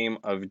the name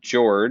of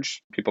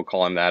George. People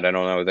call him that. I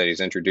don't know that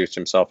he's introduced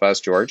himself as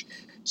George.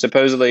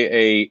 Supposedly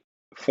a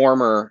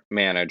former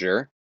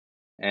manager.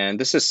 And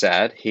this is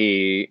sad.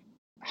 He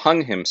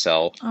hung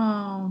himself.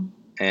 Oh.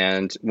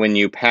 And when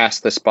you pass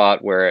the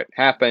spot where it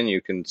happened,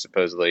 you can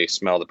supposedly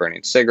smell the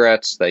burning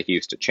cigarettes that he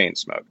used to chain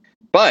smoke.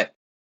 But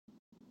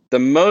the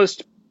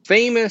most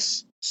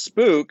famous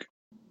spook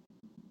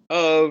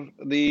of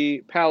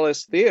the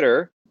Palace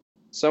Theater,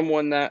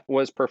 someone that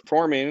was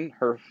performing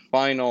her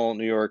final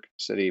New York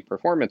City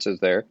performances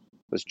there,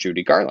 was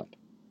Judy Garland.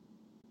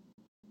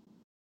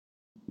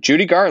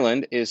 Judy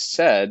Garland is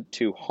said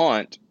to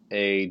haunt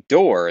a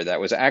door that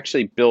was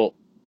actually built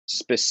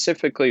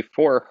specifically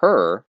for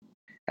her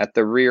at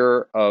the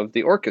rear of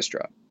the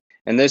orchestra.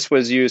 And this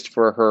was used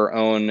for her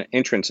own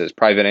entrances,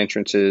 private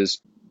entrances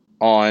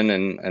on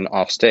and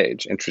off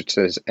stage,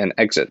 entrances and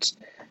exits.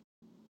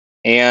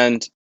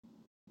 And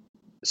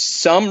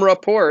some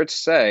reports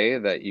say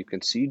that you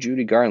can see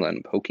Judy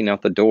Garland poking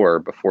out the door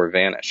before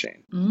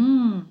vanishing.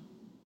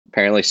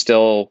 Apparently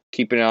still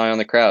keeping an eye on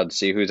the crowd to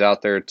see who's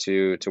out there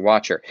to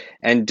watch her.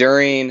 And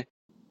during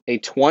a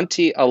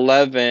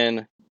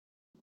 2011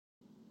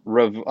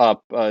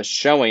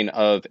 showing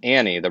of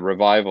Annie, the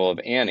revival of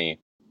Annie,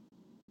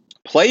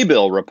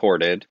 Playbill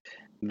reported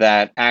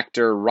that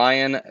actor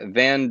Ryan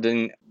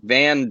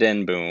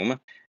Vandenboom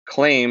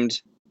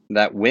claimed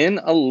that when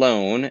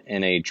alone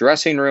in a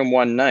dressing room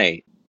one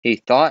night, he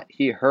thought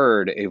he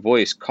heard a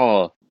voice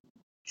call,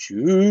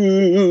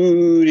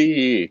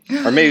 Judy.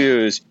 Or maybe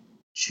it was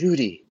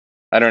Judy.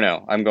 I don't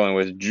know. I'm going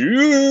with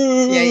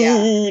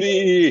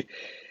Judy.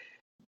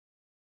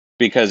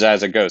 Because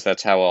as a ghost,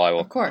 that's how I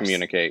will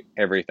communicate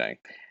everything.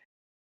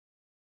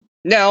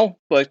 Now,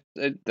 but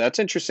that's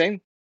interesting.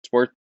 It's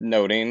worth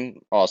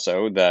noting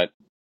also that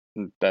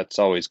that's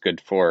always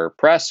good for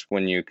press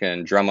when you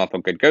can drum up a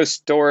good ghost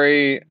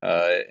story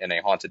in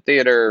a haunted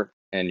theater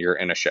and you're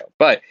in a show.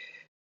 But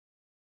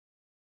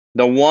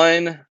the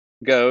one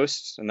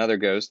ghost, another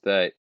ghost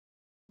that,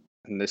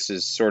 and this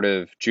is sort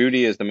of,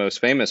 Judy is the most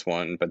famous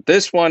one, but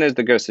this one is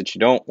the ghost that you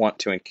don't want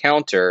to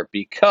encounter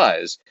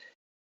because,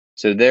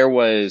 so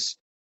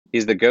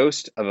he's the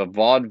ghost of a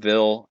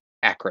vaudeville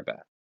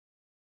acrobat.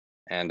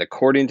 And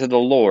according to the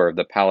lore of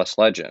the palace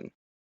legend,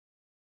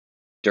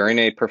 during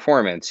a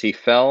performance, he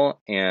fell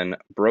and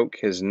broke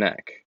his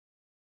neck.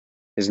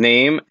 His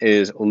name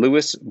is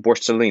Louis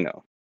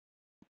Borsellino,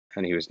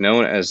 and he was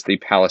known as the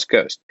Palace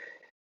Ghost.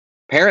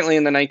 Apparently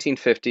in the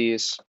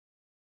 1950s,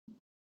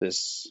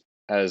 this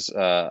as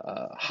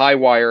a high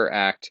wire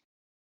act,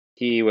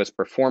 he was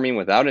performing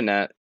without a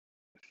net,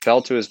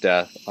 fell to his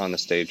death on the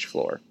stage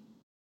floor.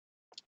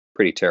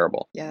 Pretty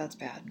terrible. Yeah, that's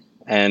bad.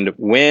 And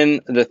when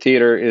the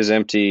theater is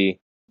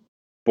empty,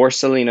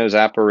 Borsellino's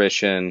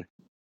apparition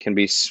can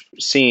be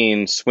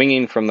seen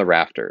swinging from the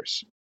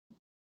rafters.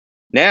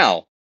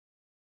 Now,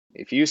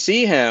 if you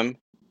see him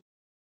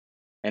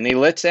and he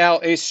lets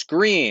out a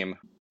scream,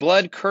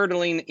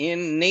 blood-curdling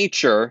in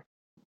nature,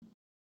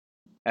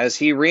 as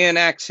he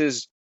reenacts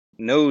his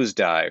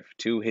nosedive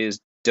to his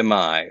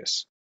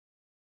demise,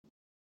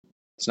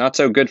 it's not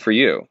so good for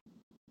you.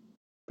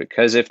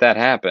 Because if that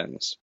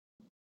happens,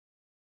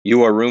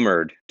 you are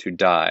rumored to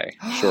die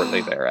shortly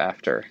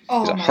thereafter.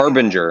 He's a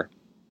harbinger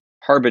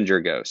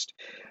ghost.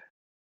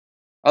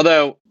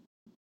 Although,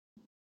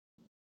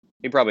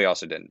 he probably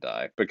also didn't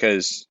die,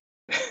 because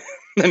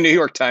the New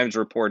York Times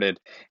reported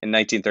in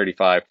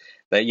 1935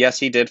 that yes,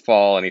 he did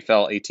fall, and he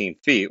fell 18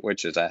 feet,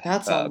 which is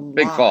a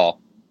big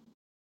fall.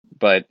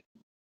 But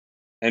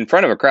in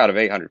front of a crowd of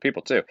 800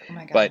 people, too. Oh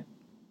my God. But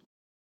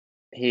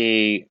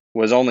he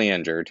was only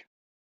injured.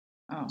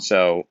 Oh.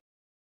 So,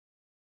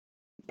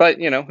 but,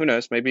 who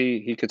knows? Maybe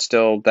he could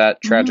still,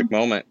 that tragic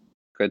moment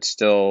could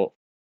still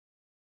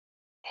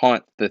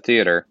haunt the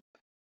theater.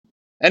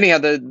 Anyhow,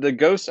 the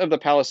ghosts of the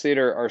Palace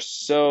Theater are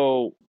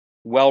so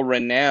well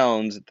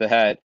renowned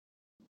that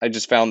I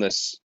just found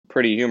this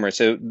pretty humorous.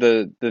 So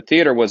the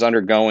theater was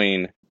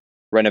undergoing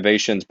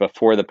renovations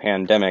before the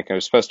pandemic. It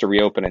was supposed to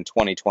reopen in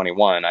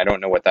 2021. I don't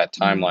know what that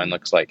timeline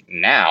looks like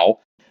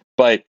now,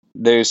 but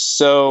they're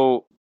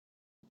so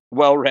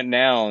well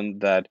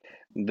renowned that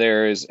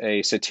there's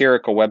a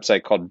satirical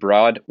website called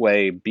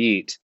Broadway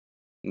Beat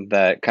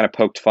that kind of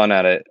poked fun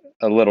at it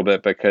a little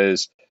bit,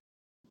 because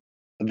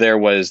there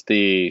was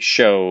the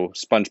show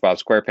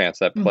SpongeBob SquarePants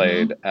that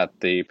played at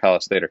the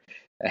Palace Theater.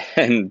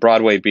 And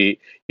Broadway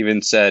Beat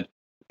even said,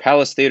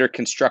 Palace Theater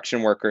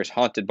construction workers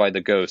haunted by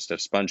the ghost of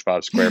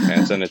SpongeBob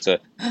SquarePants. And it's a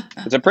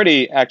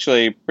pretty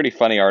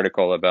funny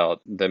article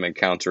about them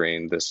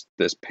encountering this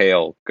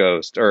pale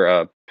ghost, or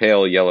a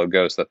pale yellow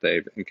ghost that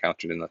they've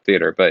encountered in the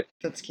theater. But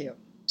that's cute.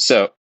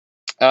 So,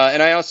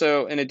 and I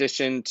also, in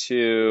addition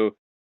to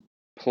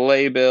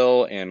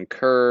Playbill and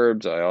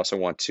Curbs, I also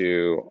want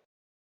to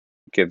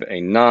give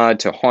a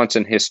nod to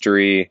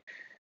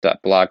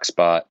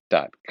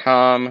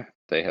hauntsandhistory.blogspot.com.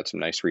 They had some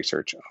nice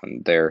research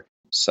on their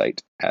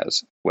site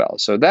as well.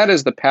 So that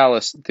is the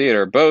Palace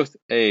Theater, both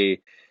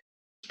a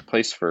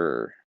place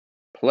for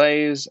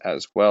plays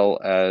as well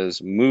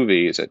as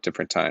movies at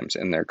different times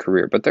in their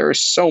career. But there are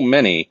so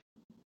many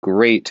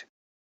great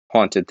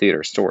haunted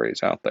theater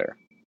stories out there.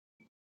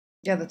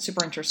 Yeah, that's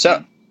super interesting.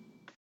 So,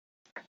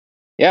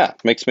 yeah,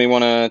 makes me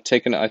want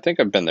to I think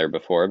I've been there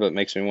before, but it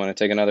makes me want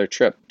to take another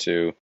trip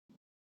to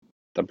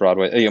the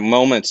Broadway.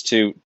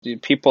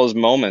 People's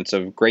moments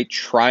of great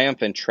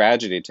triumph and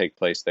tragedy take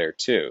place there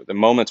too. The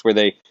moments where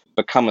they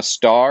become a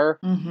star,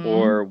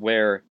 or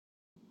where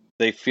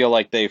they feel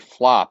like they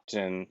flopped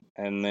and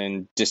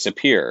then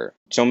disappear.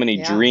 So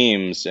many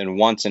dreams and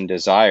wants and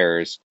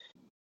desires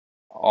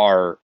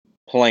are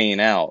playing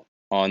out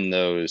on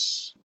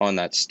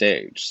that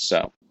stage.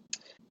 So,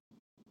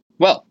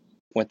 well,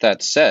 with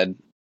that said,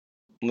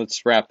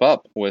 let's wrap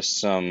up with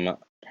some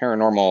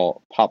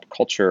paranormal pop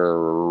culture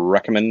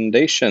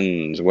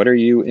recommendations. What are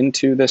you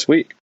into this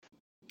week?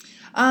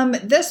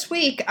 This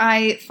week,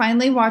 I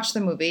finally watched the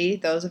movie.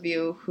 Those of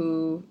you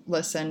who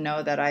listen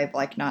know that I've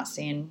not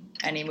seen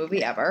any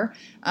movie ever.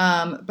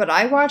 But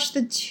I watched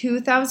the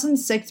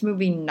 2006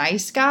 movie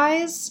Nice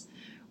Guys,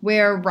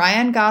 where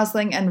Ryan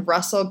Gosling and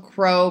Russell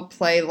Crowe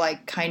play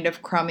kind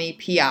of crummy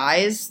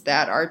PIs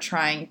that are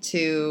trying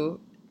to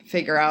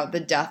figure out the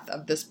death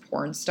of this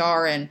porn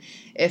star and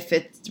if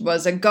it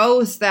was a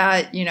ghost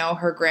that, you know,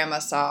 her grandma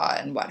saw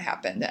and what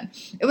happened. And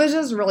it was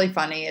just really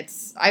funny.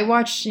 I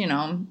watched, you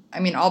know, I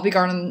mean, I'll Be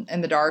Gone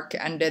in the Dark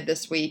ended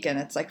this week and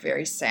it's like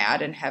very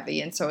sad and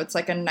heavy. And so it's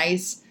like a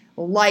nice,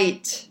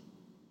 light,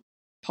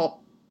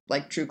 pulp,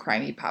 like true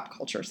crimey pop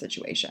culture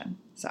situation.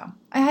 So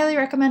I highly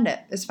recommend it.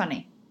 It's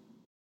funny.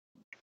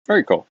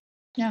 Very cool.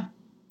 Yeah.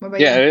 What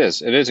about Yeah, you? it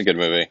is. It is a good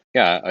movie.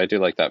 Yeah, I do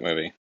like that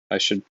movie. I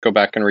should go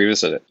back and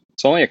revisit it.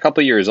 It's only a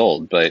couple years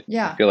old, but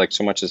Yeah. I feel like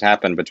so much has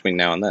happened between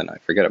now and then. I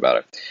forget about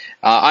it.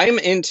 I'm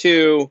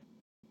into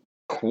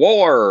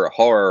quar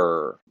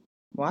horror,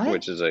 What?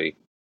 which is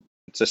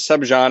it's a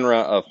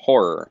subgenre of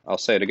horror. I'll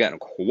say it again.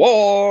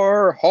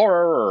 Quar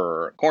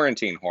horror,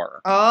 quarantine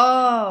horror.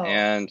 Oh.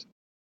 And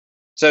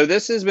so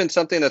this has been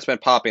something that's been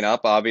popping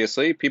up,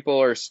 obviously.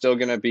 People are still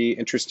going to be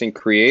interesting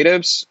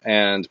creatives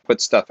and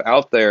put stuff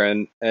out there.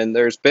 And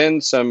there's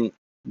been some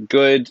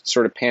good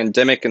sort of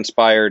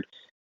pandemic-inspired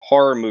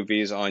horror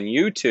movies on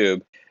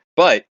YouTube.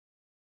 But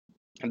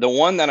the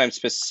one that I'm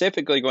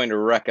specifically going to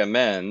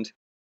recommend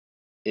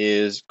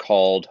is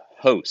called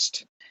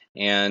Host.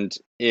 And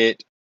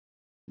it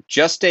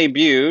just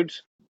debuted,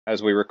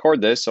 as we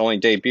record this, only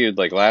debuted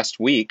like last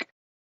week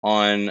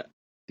on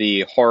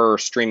the horror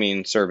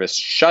streaming service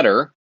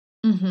Shudder.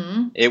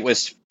 Mm-hmm. It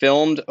was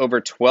filmed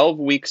over 12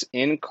 weeks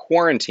in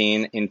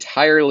quarantine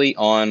entirely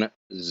on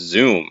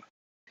Zoom.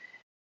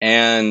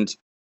 And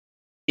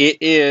it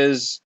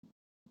is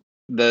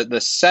the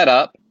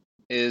setup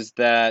is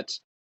that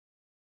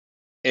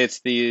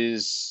it's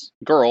these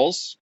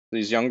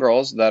young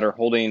girls that are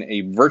holding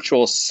a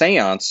virtual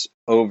seance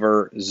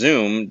over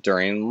Zoom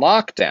during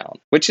lockdown,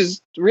 which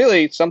is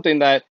really something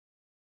that,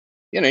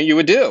 you know, you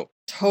would do.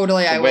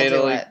 Totally, I will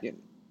do it.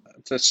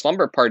 It's a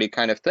slumber party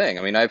kind of thing.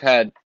 I mean, I've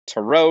had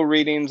tarot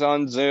readings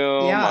on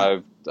Zoom. Yeah.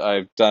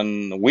 I've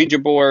done the Ouija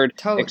board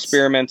Totes.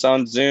 experiments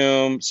on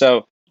Zoom.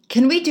 So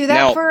Can we do that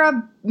Now- for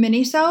a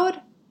mini-sode?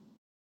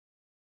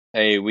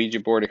 a Ouija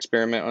board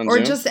experiment on Or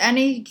Zoom. just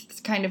any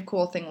kind of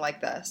cool thing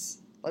like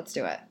this? Let's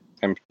do it.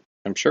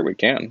 I'm sure we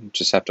can.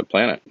 Just have to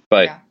plan it.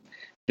 But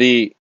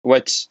Yeah.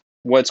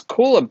 what's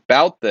cool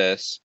about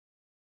this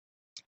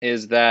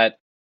is that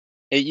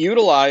it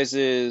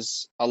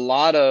utilizes a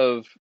lot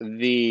of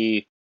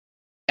the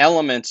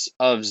elements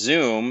of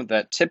Zoom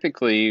that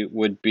typically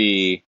would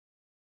be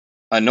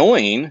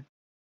annoying,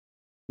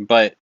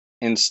 but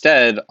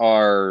instead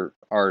are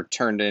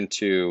turned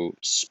into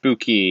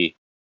spooky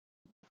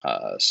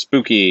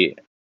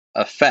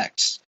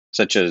effects,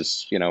 such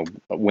as, you know,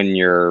 when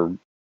your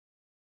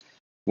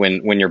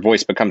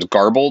voice becomes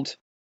garbled,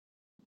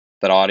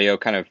 that audio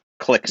kind of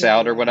clicks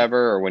out or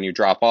whatever, or when you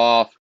drop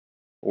off,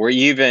 or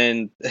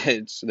even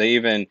they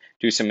even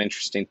do some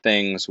interesting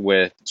things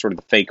with sort of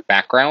the fake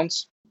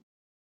backgrounds.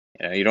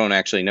 You know, you don't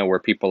actually know where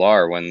people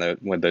are when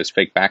those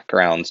fake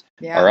backgrounds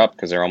are up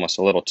because they're almost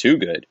a little too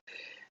good.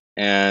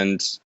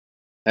 And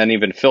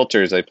even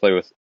filters, they play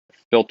with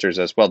filters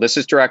as well. This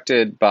is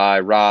directed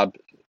by Rob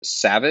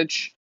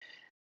Savage,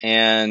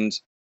 and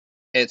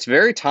it's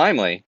very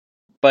timely.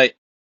 But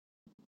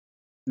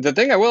the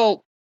thing I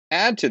will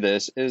add to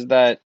this is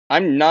that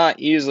I'm not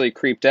easily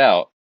creeped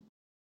out.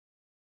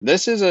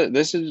 This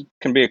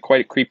can be a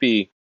quite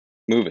creepy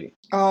movie.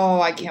 Oh,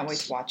 I can't wait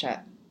to watch it.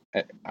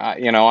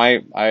 You know,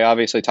 I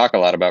obviously talk a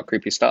lot about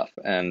creepy stuff,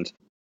 and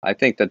I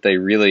think that they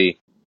really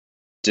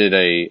did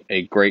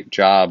a great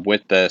job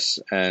with this,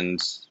 and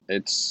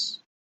it's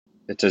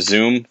a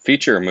Zoom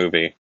feature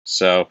movie.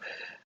 So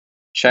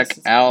check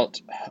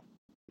out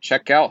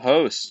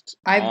Host.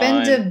 I've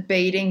been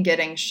debating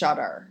getting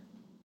Shudder,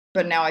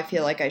 but now I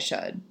feel like I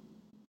should.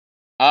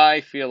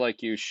 I feel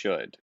like you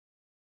should.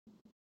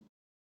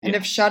 And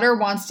if Shudder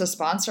wants to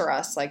sponsor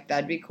us, like,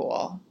 that'd be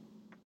cool.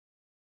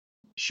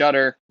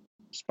 Shudder,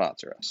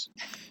 sponsor us.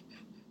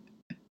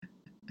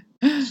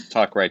 Let's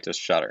talk right to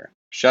Shudder.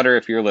 Shudder,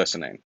 if you're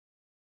listening,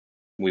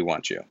 we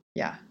want you.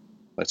 Yeah.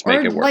 Let's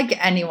make it work.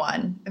 Like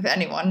anyone. If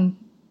anyone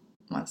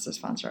wants to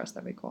sponsor us,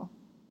 that'd be cool.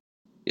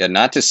 Yeah,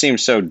 not to seem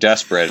so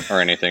desperate or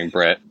anything,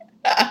 Britt,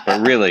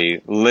 but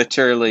really,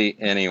 literally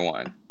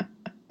anyone.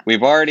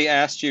 We've already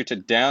asked you to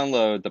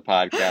download the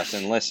podcast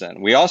and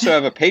listen. We also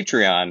have a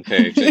Patreon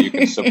page that you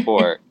can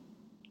support.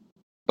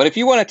 But if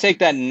you want to take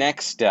that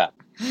next step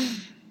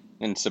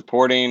in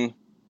supporting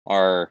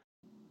our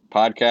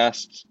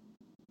podcast,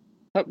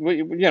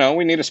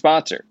 we need a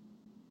sponsor.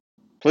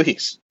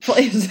 Please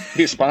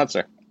be a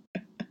sponsor.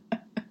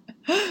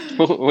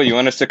 Well, you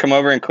want us to come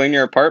over and clean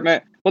your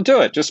apartment? We'll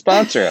do it. Just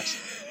sponsor us.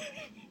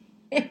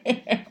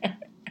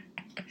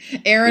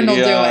 Aaron will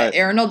do it.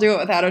 Aaron will do it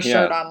without a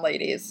shirt on,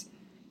 ladies.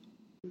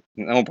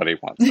 Nobody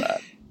wants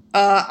that.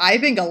 I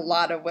think a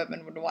lot of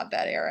women would want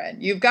that,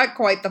 Aaron. You've got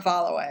quite the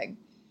following.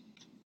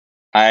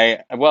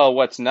 Well,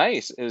 what's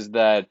nice is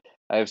that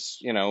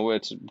it's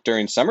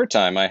during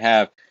summertime. I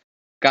have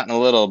gotten a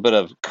little bit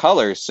of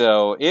color.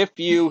 So if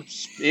you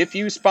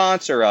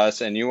sponsor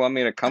us and you want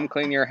me to come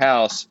clean your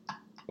house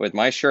with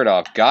my shirt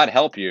off, God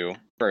help you.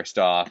 First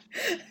off,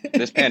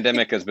 this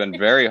pandemic has been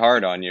very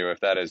hard on you if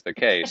that is the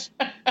case.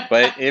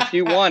 But if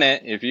you want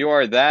it, if you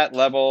are that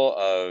level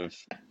of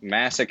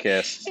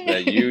masochist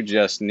that you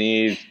just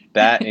need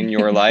that in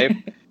your life,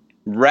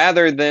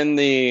 rather than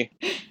the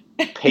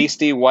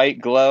pasty white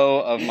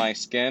glow of my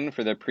skin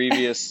for the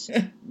previous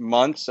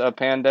months of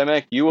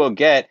pandemic, you will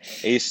get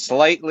a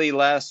slightly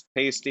less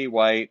pasty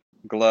white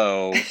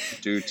glow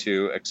due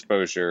to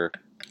exposure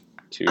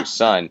to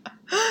sun.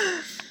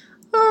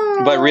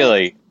 But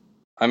really,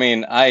 I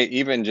mean,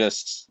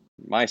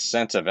 my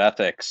sense of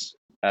ethics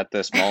at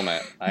this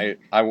moment, we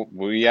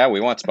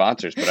want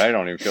sponsors, but I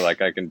don't even feel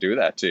like I can do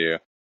that to you.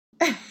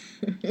 But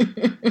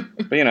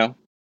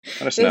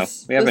let us know.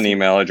 We have an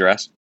email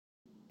address.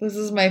 This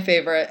is my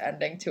favorite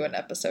ending to an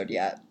episode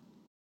yet.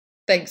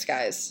 Thanks,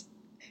 guys.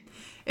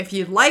 If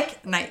you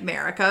like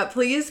Nightmerica,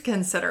 please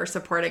consider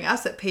supporting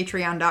us at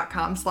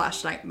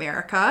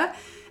patreon.com/Nightmerica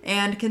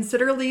and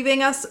consider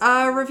leaving us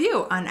a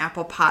review on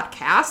Apple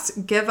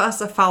Podcasts. Give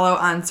us a follow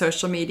on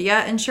social media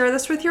and share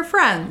this with your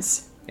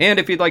friends. And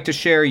if you'd like to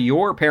share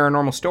your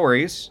paranormal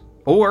stories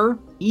or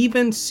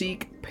even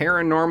seek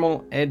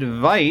paranormal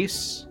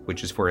advice,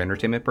 which is for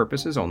entertainment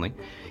purposes only,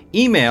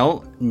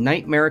 email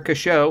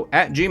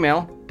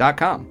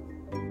nightmericashow@gmail.com.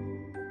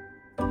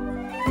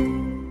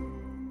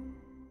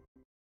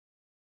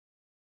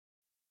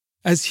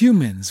 As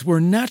humans, we're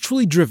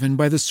naturally driven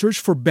by the search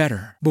for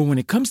better. But when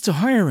it comes to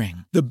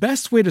hiring, the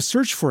best way to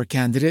search for a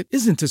candidate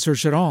isn't to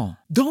search at all.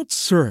 Don't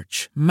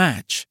search,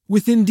 match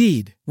with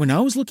Indeed. When I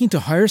was looking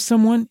to hire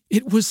someone,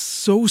 it was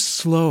so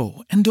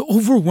slow and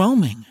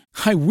overwhelming.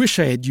 I wish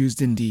I had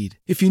used Indeed.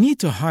 If you need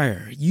to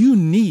hire, you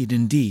need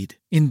Indeed.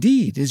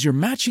 Indeed is your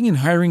matching and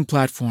hiring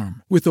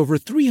platform with over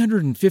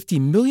 350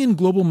 million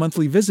global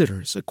monthly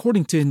visitors,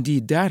 according to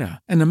Indeed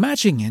data, and a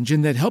matching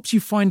engine that helps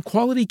you find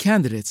quality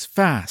candidates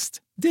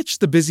fast. Ditch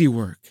the busy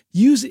work.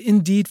 Use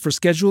Indeed for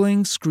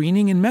scheduling,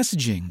 screening, and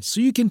messaging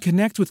so you can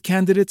connect with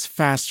candidates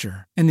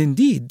faster. And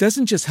Indeed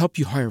doesn't just help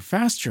you hire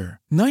faster.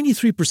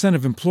 93%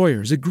 of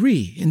employers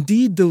agree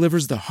Indeed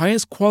delivers the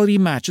highest quality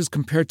matches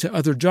compared to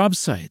other job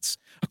sites,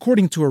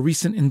 according to a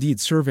recent Indeed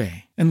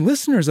survey. And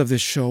listeners of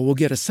this show will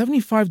get a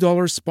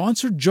 $75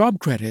 sponsored job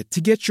credit to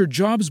get your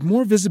jobs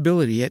more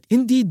visibility at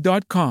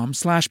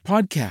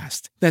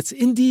Indeed.com/podcast. That's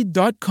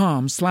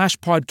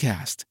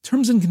Indeed.com/podcast.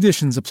 Terms and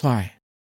conditions apply.